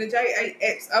 and the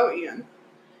Jaxon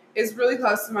is really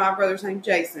close to my brother's name,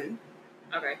 Jason.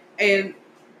 Okay. And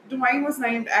Dwayne was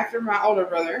named after my older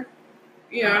brother,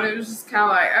 and it was just kind of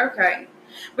like, okay.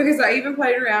 Because I even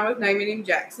played around with naming him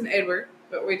Jackson Edward,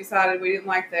 but we decided we didn't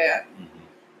like that. Mm-hmm.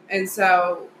 And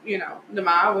so,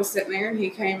 Nemai was sitting there, and he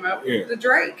came up with the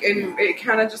Drake, and it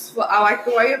kind of just, I like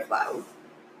the way it flowed.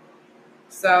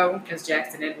 So. Because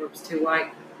Jackson Edward was too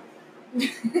white.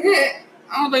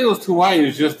 I don't think it was too white.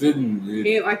 It just didn't. He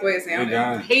didn't like the way it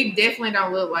sounded. He definitely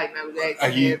don't look like no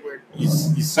Jackson Edward. You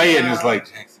say it and it's like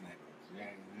Jackson Edward.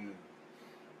 Yeah.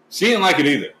 She didn't like it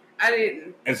either. I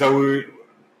didn't. And so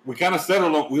we kind of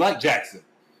settled on, we like Jackson.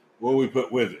 What we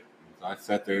put with it. So I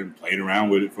sat there and played around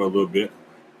with it for a little bit.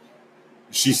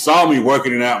 She saw me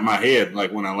working it out in my head,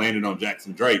 like when I landed on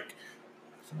Jackson Drake.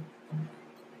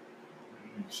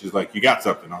 She's like, "You got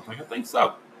something?" I was like, "I think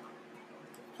so."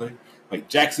 Like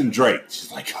Jackson Drake.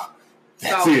 She's like, oh,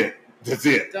 that's it. That's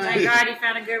it. Thank God he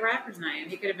found a good rapper's name.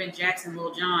 He could have been Jackson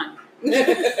Lil Jon.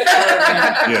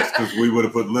 Yes, because we would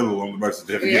have put Little on the birth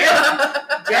certificate.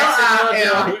 Jackson Little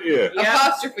John. Yeah.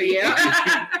 Apostrophe.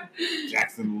 Yeah.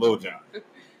 Jackson Lil John.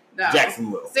 No.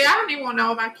 Jackson Lil. See, I don't even want to know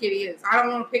what my kid is. I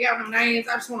don't want to pick out no names.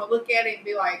 I just want to look at it and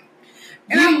be like,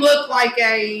 And you look like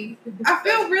a. I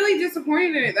feel really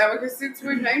disappointed in it though, because since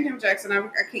we've named him Jackson, I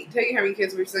can't tell you how many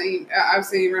kids we've seen. I've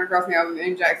seen run across me out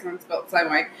named Jackson, spelled the same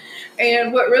way.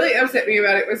 And what really upset me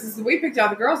about it was we picked out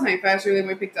the girl's name faster than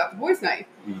we picked out the boy's name,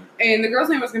 and the girl's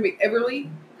name was going to be Everly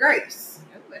Grace.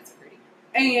 Oh, that's pretty.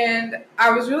 And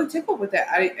I was really tickled with that,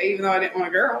 even though I didn't want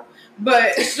a girl.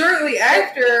 But shortly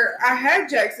after I had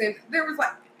Jackson, there was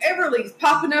like Everly's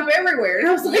popping up everywhere, and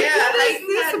I was like, "What is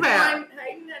this about?"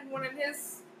 Hayden had one in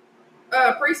his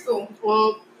preschool.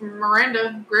 Well,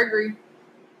 Miranda Gregory,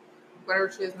 whatever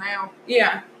she is now,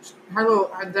 Yeah,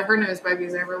 her newest baby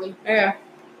is Everly. yeah.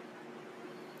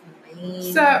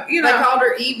 So They called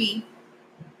her Evie.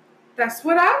 that's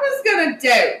what I was gonna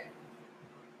do.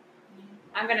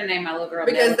 I'm gonna name my little girl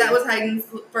Because Melody. that was Hayden's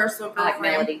first little I like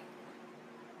girlfriend. Melody.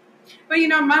 But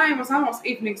my name was almost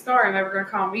Evening Star, and they were gonna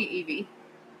call me Evie.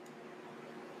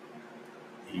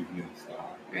 Evening Star.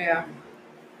 Yeah.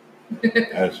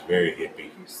 That's very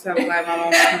hippie. I'm so glad my mom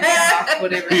was off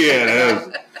whatever.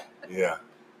 Yeah,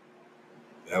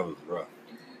 that was rough.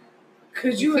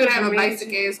 Could You you could have a imagine-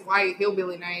 basic ass white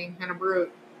hillbilly name, Hannah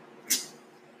Brooke.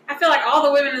 I feel like all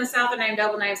the women in the South are named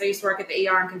double names. I used to work at the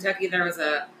ER in Kentucky. There was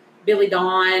a Billy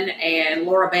Dawn and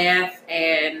Laura Beth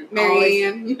and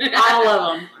Marianne? all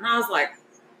of them. And I was like,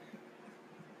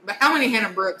 But how many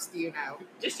Hannah Brooks do you know?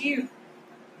 just you.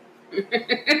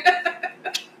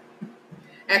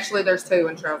 Actually, there's 2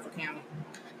 in Charleston County.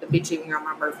 The bitch even got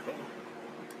my birthday.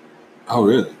 Oh,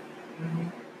 really?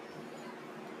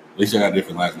 At least I got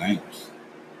different last names.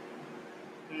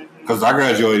 Because I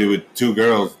graduated with 2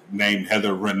 girls named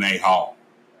Heather Renee Hall.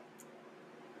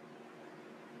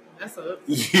 That's up.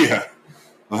 Yeah.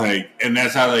 And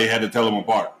that's how they had to tell them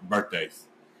apart, birthdays.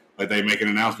 Like they make an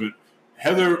announcement.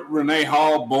 Heather Renee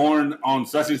Hall, born on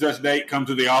such and such date, come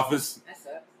to the office. That's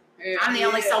it. Yeah. I'm the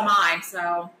only so mine,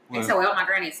 so. Well. And so, well, my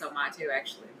granny's so mine too,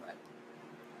 actually.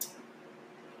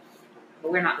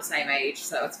 But we're not the same age,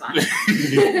 so it's fine.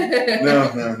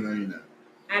 No, you're not.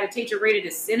 I had a teacher read it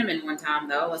as cinnamon one time,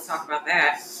 though. Let's talk about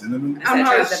that. Cinnamon? I'm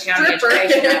not a That's the county stripper.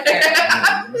 education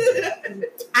right there.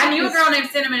 I knew a girl named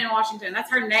Cinnamon in Washington.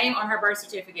 That's her name on her birth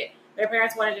certificate. Their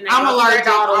parents wanted to name I'm both their allergic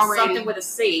daughters already. something with a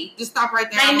C. Just stop right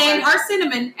there. They I'm named allergic. her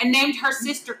Cinnamon and named her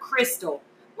sister Crystal.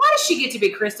 Why does she get to be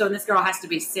Crystal and this girl has to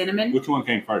be Cinnamon? Which one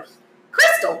came first?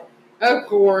 Crystal! Of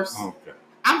course. Okay.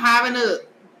 I'm having up.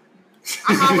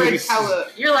 I'm already toe up.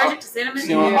 You're allergic to cinnamon?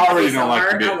 See, I already So don't like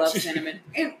hard. the I love bitch. cinnamon.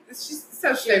 And she's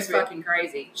so She's stupid. fucking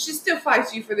crazy. She still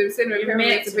fights you for them cinnamon You're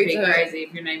meant peppermints to and be Pizza Hut. crazy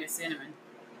if your name is Cinnamon.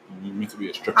 You're meant to be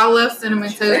a stripper. I love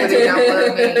cinnamon too, but it don't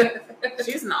love me.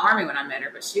 She was in the army when I met her,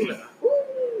 but she was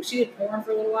she did porn for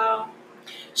a little while.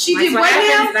 She That's did what what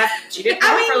happens. now? She did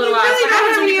porn I mean, for a little you while. really That's what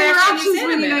don't have any other happens options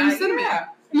when you name I- cinnamon. yeah.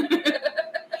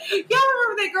 Y'all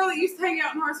remember that girl that used to hang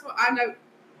out in Hartsville? I know.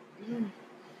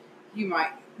 You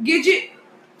might. Gidget.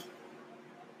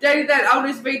 Dated that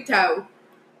oldest Vito.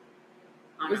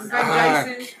 Was his name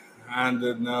Jason?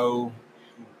 Kinda know.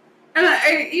 And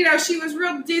she was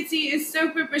real ditzy and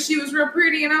stupid, but she was real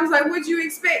pretty. And I was like, what'd you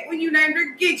expect when you named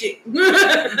her Gidget?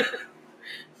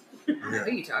 Who are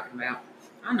you talking about?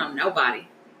 I don't know nobody.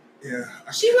 Yeah.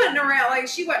 She wasn't around,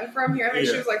 she wasn't from here. I think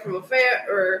she Yeah. was from Lafayette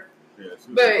Yeah,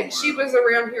 but she was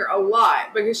around here a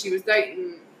lot because she was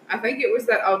dating, I think it was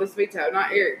that oldest Vito,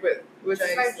 not Eric, but was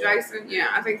his name Jason? Yeah,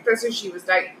 I think that's who she was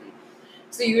dating.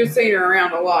 So you would see her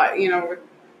around a lot,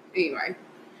 anyway.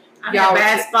 I'm Y'all in a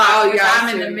bad was- spot oh, because y'all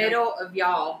I'm in the too. middle of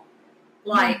y'all.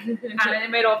 Like, I'm in the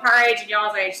middle of her age and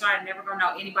y'all's age, so I'm never going to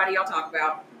know anybody y'all talk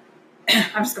about.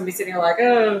 I'm just going to be sitting here like,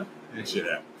 oh. That shit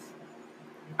happens.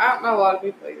 I don't know a lot of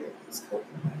people either. It's cool.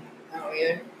 Oh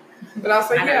yeah. But I'll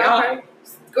say, I know yeah, y'all. okay.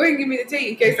 Go ahead and give me the tea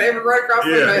in case they ever run across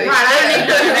Yeah. somebody. Right, I need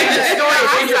to make the story.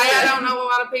 I interesting. say I don't know a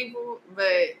lot of people,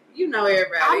 but You know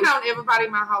everybody. I've known everybody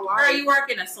my whole life. Girl, you work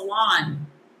in a salon.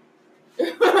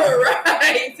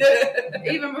 Right.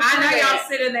 Even before I know y'all that.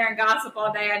 sit in there and gossip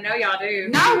all day. I know y'all do.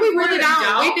 No, we really You don't.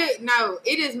 don't? We do. No,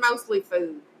 it is mostly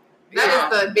food. That Yeah.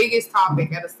 is the biggest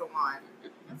topic at a salon.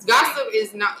 Gossip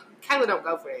is not. Kayla don't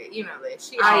go for that. You know that.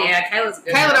 She. Oh, yeah. Kayla's a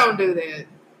good Kayla girl. don't do that.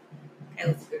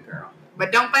 Kayla's a good girl.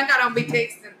 But don't think I don't be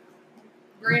texting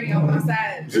Granny on my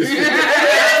side. Granny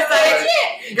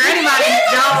might be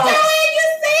Joel.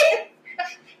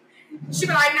 She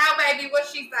be like, "No, baby, what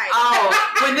she say?" Oh,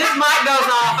 when this mic goes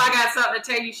off, I got something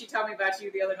to tell you. She told me about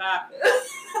you the other night.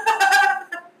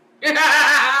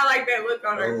 I like that look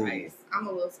on her Oh. face. I'm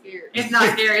a little scared. It's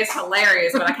not scary. It's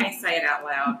hilarious, but I can't say it out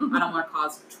loud. I don't want to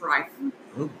cause strife.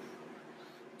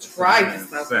 Trife.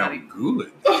 So Sound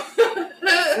good.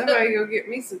 Somebody go get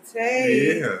me some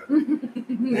tea. Yeah.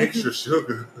 Extra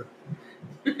sugar.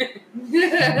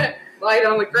 Light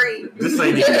on the cream. This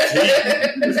ain't even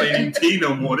tea. This ain't even tea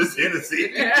no more. This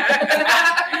Hennessy.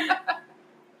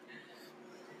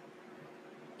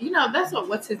 You know, that's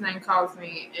what's his name calls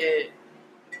me at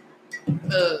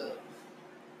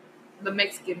the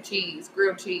Mexican cheese,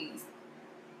 grilled cheese.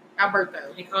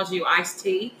 Alberto. He calls you iced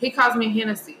tea. He calls me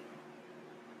Hennessy.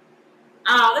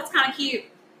 Oh, that's kind of cute.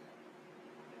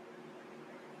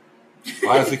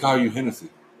 Why does he call you Hennessy?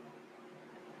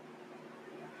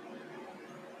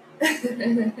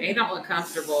 He don't look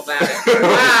comfortable about it.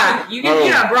 Why? You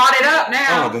done brought it up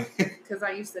now. Because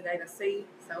I used to date a C,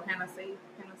 so Hennessy.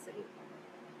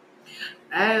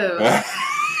 Oh.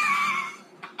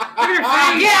 Get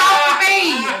off me!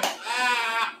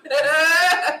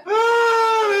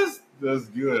 Oh, that's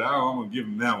good. I'm gonna give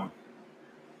him that one.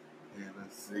 Yeah,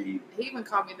 let's see. He even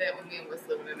called me that when me and was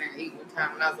living in there eating one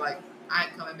time, and I was like, I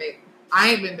ain't coming back. I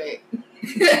ain't been back.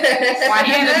 Why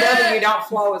N and W don't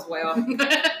flow as well.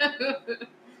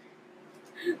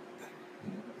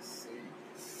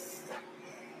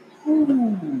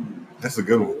 Ooh, that's a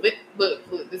good one.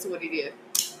 Look, this is what he did.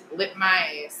 Lit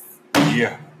my ass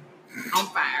Yeah. on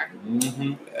fire.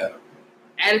 Mm-hmm. Yeah.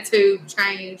 Attitude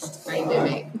changed. I ain't been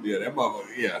back. Yeah, that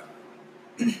motherfucker. Yeah.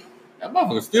 That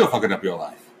motherfucker's still fucking up your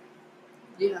life.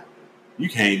 Yeah. You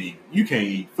can't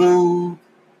eat food.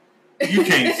 You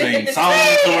can't sing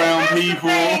songs around That's people.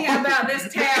 the thing about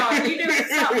this town. You do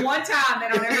something one time, they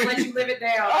don't ever let you live it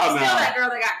down. Oh, I'm no. still that girl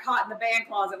that got caught in the band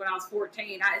closet when I was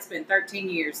 14. It's been 13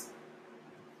 years.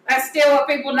 That's still what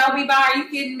people know me by. Are you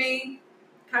kidding me?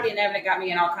 Cody and Evan got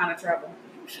me in all kind of trouble.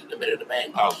 Shouldn't have been in the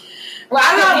band. Oh. Well,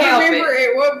 I I don't don't help remember it.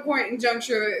 at what point in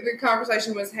juncture the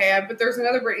conversation was had, but there's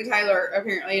another Brittany Taylor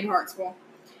apparently in Hartsville.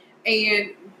 And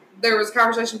there was a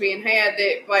conversation being had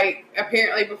that, like,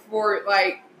 apparently before,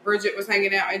 like, Bridget was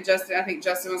hanging out and Justin, I think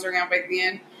Justin was around back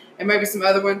then, and maybe some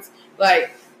other ones,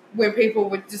 like, when people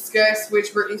would discuss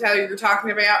which Brittany Taylor you're talking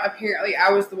about, apparently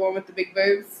I was the one with the big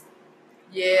boobs.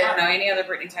 I don't know any other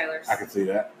Brittany Taylors. I can see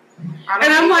that.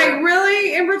 And I'm like,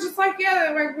 really? And Bridget's like,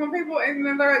 yeah, like when people, and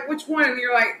then they're like, which one? And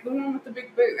you're like, the one with the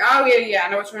big boot. Oh, yeah, I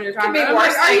know which one you're Could talking be about. I'm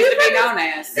worse like, are things you to be fucking- known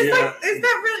as. It's Yeah. like, is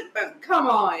that really, but come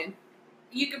on.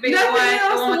 You could be Nothing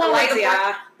else, the one with the lazy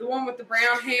eye. The one with the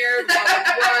brown hair, the one with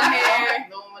the blonde hair.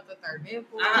 The one with the third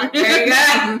nipple. There you go.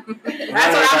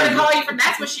 That's what I'm going to call you from.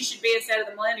 That's what she should be instead of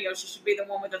the millennial. She should be the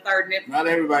one with the third nipple. Not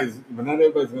everybody's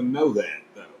gonna know that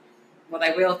though. Well,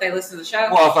 they will if they listen to the show.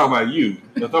 Well, I was talking about you.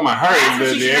 I was talking about her. That's what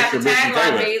the you should extra have the Brittany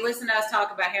tagline Taylor. be. Listen to us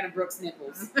talk about Hannah Brooks'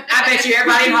 nipples. I bet you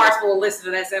everybody in Hartsville will listen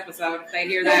to this episode if they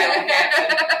hear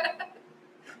that.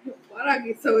 Why'd I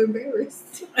get so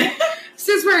embarrassed?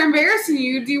 Since we're embarrassing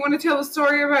you, do you want to tell the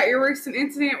story about your recent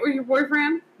incident with your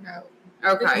boyfriend? No.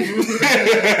 Okay.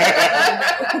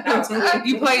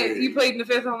 you pleading the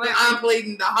fifth on that? I'm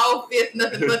pleading the whole fifth,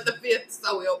 nothing but the fifth,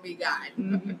 so it'll be God.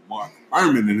 Mark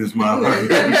Furman in his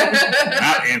motherfucker.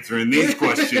 Not answering these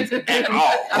questions at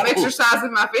all. I'm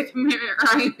exercising my Fifth Amendment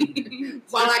right.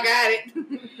 While I got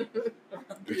it.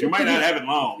 But you might not have it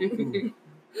long.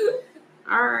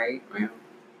 All right. Well,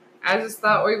 I just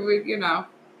thought we would,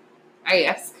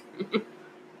 ask.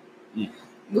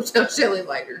 We'll tell Shelly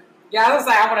later. Yeah, I was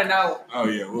like, I want to know. Oh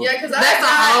yeah. Well, Yeah, because That's a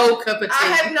whole cup of tea. I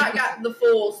have not gotten the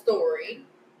full story.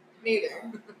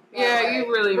 Neither. Yeah, you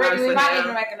really Brittany, we mostly might need to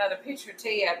have. make another picture of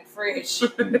tea out of the fridge.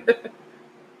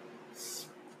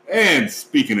 And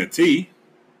speaking of tea,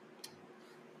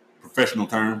 professional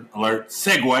term alert,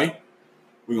 segue.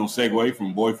 We're going to segue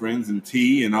from boyfriends and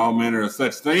tea and all manner of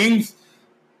such things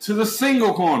to the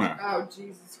single corner. Oh,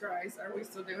 Jesus Christ. Are we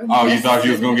still doing Oh, this? you thought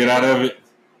you was going to get out of it?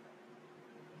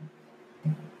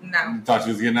 No. You thought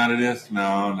you was getting out of this?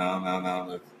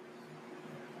 No.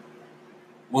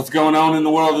 What's going on in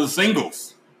the world of the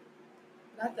singles?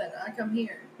 Nothing. I come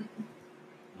here.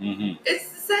 Mm-hmm. It's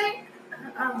the same.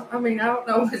 I mean, I don't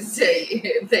know what to tell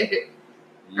you.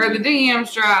 Or the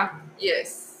DMs dry.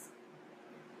 Yes.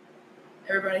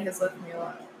 Everybody has left me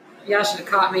alone. Y'all should have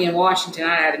caught me in Washington.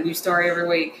 I had a new story every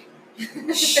week.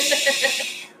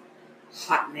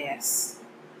 Hot mess.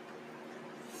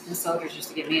 The soldiers used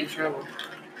to get me in trouble.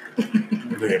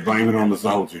 They blame it on the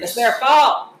soldiers. It's their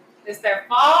fault. It's their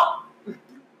fault.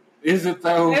 Is it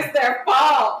though? It's their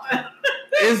fault.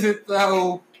 Is it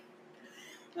though?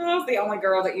 I was the only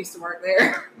girl that used to work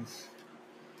there.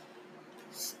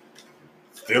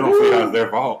 Still don't see how it's their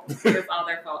fault. It was all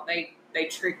their fault. They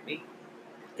tricked me.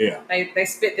 Yeah. They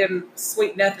spit them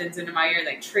sweet nothings into my ear.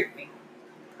 They tricked me.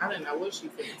 I didn't know what she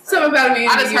said. Something about me.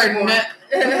 I just heard nut.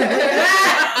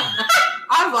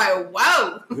 I was like,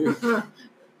 whoa.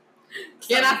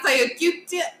 Can I say a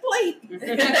Q-tip, please?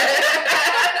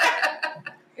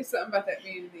 It's something about that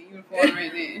man in the uniform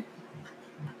right there.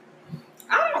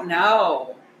 I don't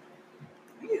know.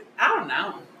 I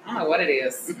don't know what it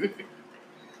is.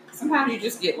 Sometimes you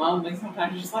just get lonely.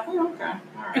 Sometimes you're just like, oh, okay.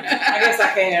 All right. I guess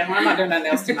I can. I'm not doing nothing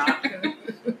else tonight.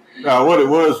 What it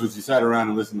was you sat around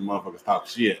and listened to motherfuckers talk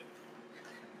shit.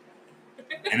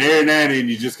 And every now and then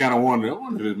you just kind of wonder, I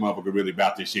wonder if this motherfucker really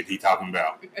about this shit he talking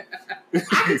about. I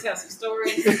can tell some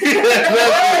stories. That's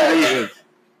what it is.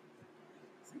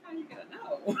 Sometimes you gotta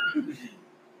know.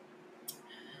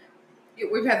 Yeah,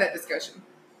 we've had that discussion.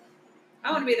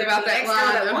 I want to be there About for the that next girl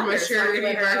line that of wonders, maturity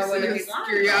like, whether versus he's lying.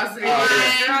 curiosity. Oh,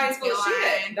 yeah. You're always full of You're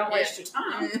shit. lying. Don't waste your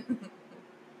time.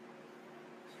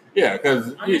 Yeah,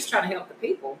 because I'm just trying to help the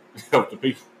people. help the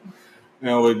people.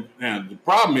 Now the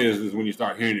problem is when you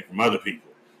start hearing it from other people.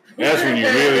 That's when you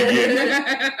really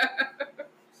get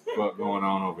what's going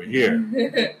on over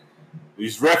here.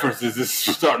 These references is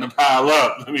starting to pile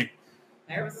up. I mean,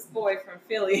 There was this boy from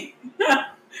Philly.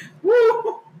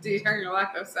 Woo! Do you turn your life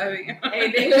upside down?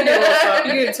 Hey, dude. You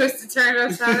get a twisted turn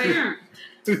upside down.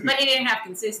 But he didn't have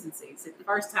consistency. So the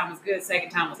first time was good, second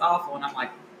time was awful, and I'm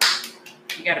like,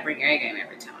 you got to bring your A game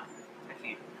every time. I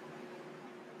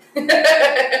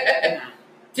can't.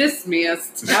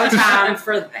 Dismissed. No time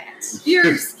for that.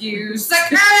 You're excused.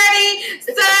 Security!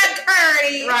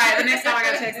 Right, the next time I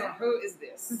got to text him, who is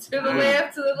this? To the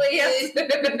left, to the left.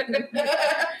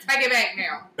 Take it back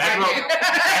now. back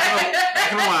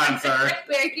Right in the line, sir.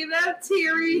 Back it up,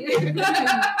 Terry.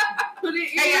 Put it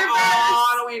in Take it your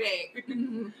all the way back.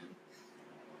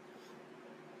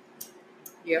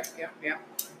 Yep.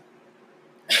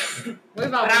 We've all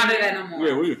but I don't do that no more.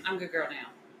 Yeah, I'm a good girl now.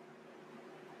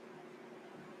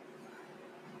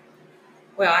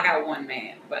 Well, I got one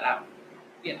man, but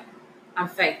I'm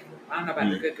faithful. I don't know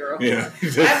about the good girl. Yeah.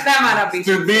 That might not be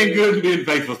Just being true. good and being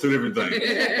faithful is two different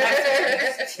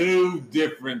things. Two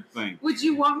different things. Would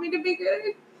you want me to be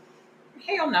good?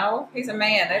 Hell no. He's a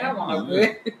man. They don't want no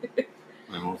good.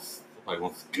 Somebody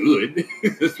wants good.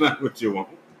 That's not what you want.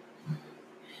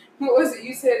 What was it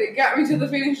you said? It got me to the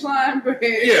finish line, but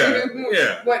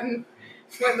Yeah. wasn't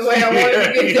the way I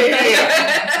wanted to get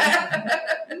there.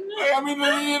 I mean,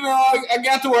 I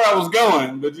got to where I was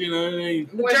going, but it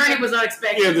ain't. The journey was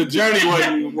unexpected. Yeah, the journey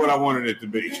wasn't what I wanted it to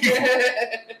be.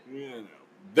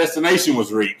 Destination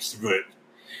was reached, but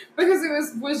Because it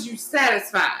was you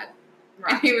satisfied?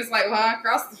 Right. And he was like, well, I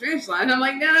crossed the finish line. I'm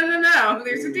like, no.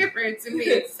 There's a difference in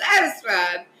being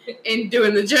satisfied and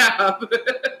doing the job.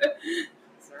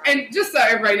 And just so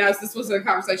everybody knows, this wasn't a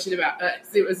conversation about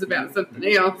us. It was about something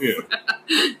else.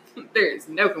 yeah, There is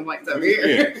no complaints over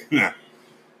here. yeah,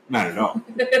 not at all.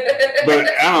 But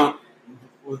I don't.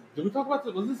 Did we talk about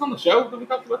this? Was this on the show? Did we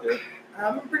talk about this?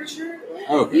 I'm pretty sure.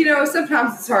 Okay. You know,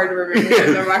 sometimes it's hard to remember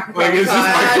when the microphone. Like, is this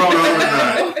microphone on or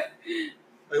not? on?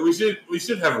 Like, we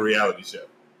should have a reality show.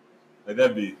 Like,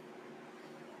 that'd be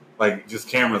like just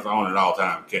cameras on at all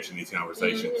time, catching these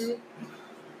conversations. Mm-hmm.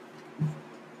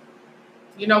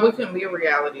 We couldn't be a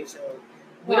reality show.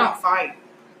 We don't fight.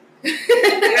 You gotta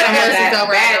have that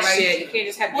over bad aggravation. shit. You can't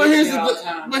just have Well, good here's shit all the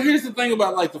time. but here's the thing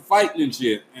about like the fighting and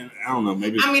shit, and I don't know,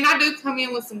 maybe I mean, I do come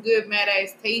in with some good mad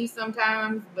ass tea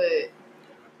sometimes, but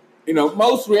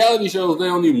most reality shows they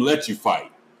don't even let you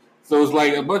fight, so it's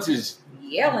like a bunch of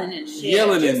Yelling and shit.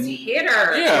 Yelling just and- hit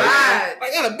her. yeah. right.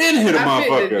 I gotta been hit a I fit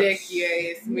the motherfucker. deck your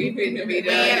ass. We finna be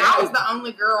done. Man, I was the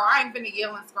only girl. I ain't finna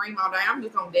yell and scream all day. I'm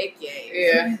just gonna deck your ass.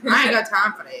 Yeah. I ain't got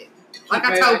time for that. Like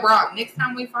I told Brock, next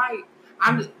time we fight,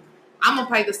 I'm gonna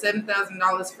pay the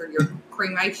 $7,000 for your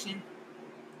cremation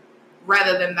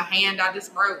rather than the hand I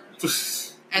just broke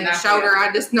and the Not shoulder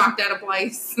I just knocked out of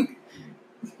place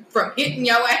from hitting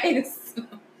your ass.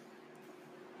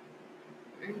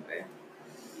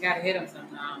 You gotta hit them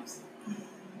sometimes.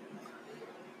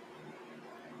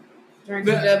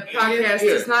 The podcast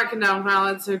does not condone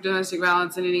violence or domestic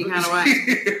violence in any kind of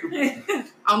way.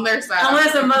 On their side.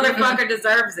 Unless a motherfucker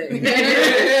deserves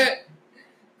it.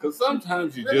 Because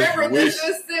sometimes you just Remember, wish. this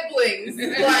is siblings.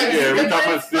 Like, Yeah, we're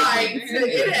talking about fights.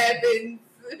 siblings. It happens.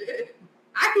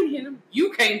 I can hit him. You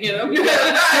can't hit him. Y'all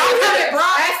come at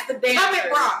Brock. That's the damn Come at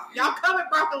truth. Brock. Y'all come at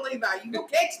Brock and Levi. You go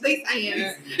catch these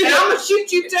hands, and I'm gonna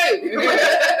shoot you too.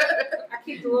 I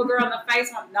kicked a little girl in the face.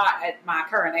 Not at my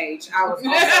current age. I was also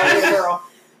a little girl.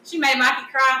 She made Mikey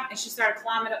cry, and she started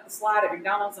climbing up the slide at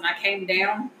McDonald's, and I came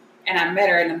down, and I met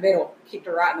her in the middle, kicked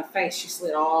her right in the face. She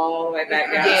slid all the way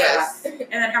back down. Yes. And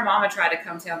then her mama tried to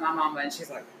come tell my mama, and she's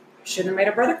like, Shouldn't have made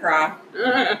her brother cry.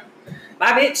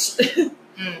 Bye, bitch.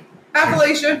 Hi,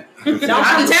 Felicia. Don't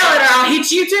come tell it or I'll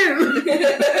hit you too.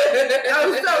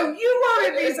 Oh, so you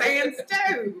wanted these hands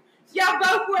too. Y'all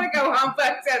both want to go home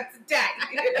fucked up today.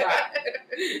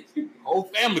 Whole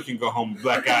family can go home with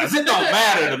black eyes. It don't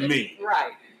matter to me.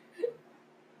 Right.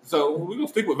 So we're gonna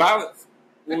stick with violence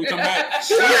when we come back.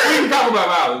 We can talk about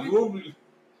violence.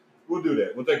 We'll do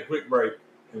that. We'll take a quick break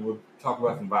and we'll talk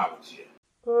about some violence shit.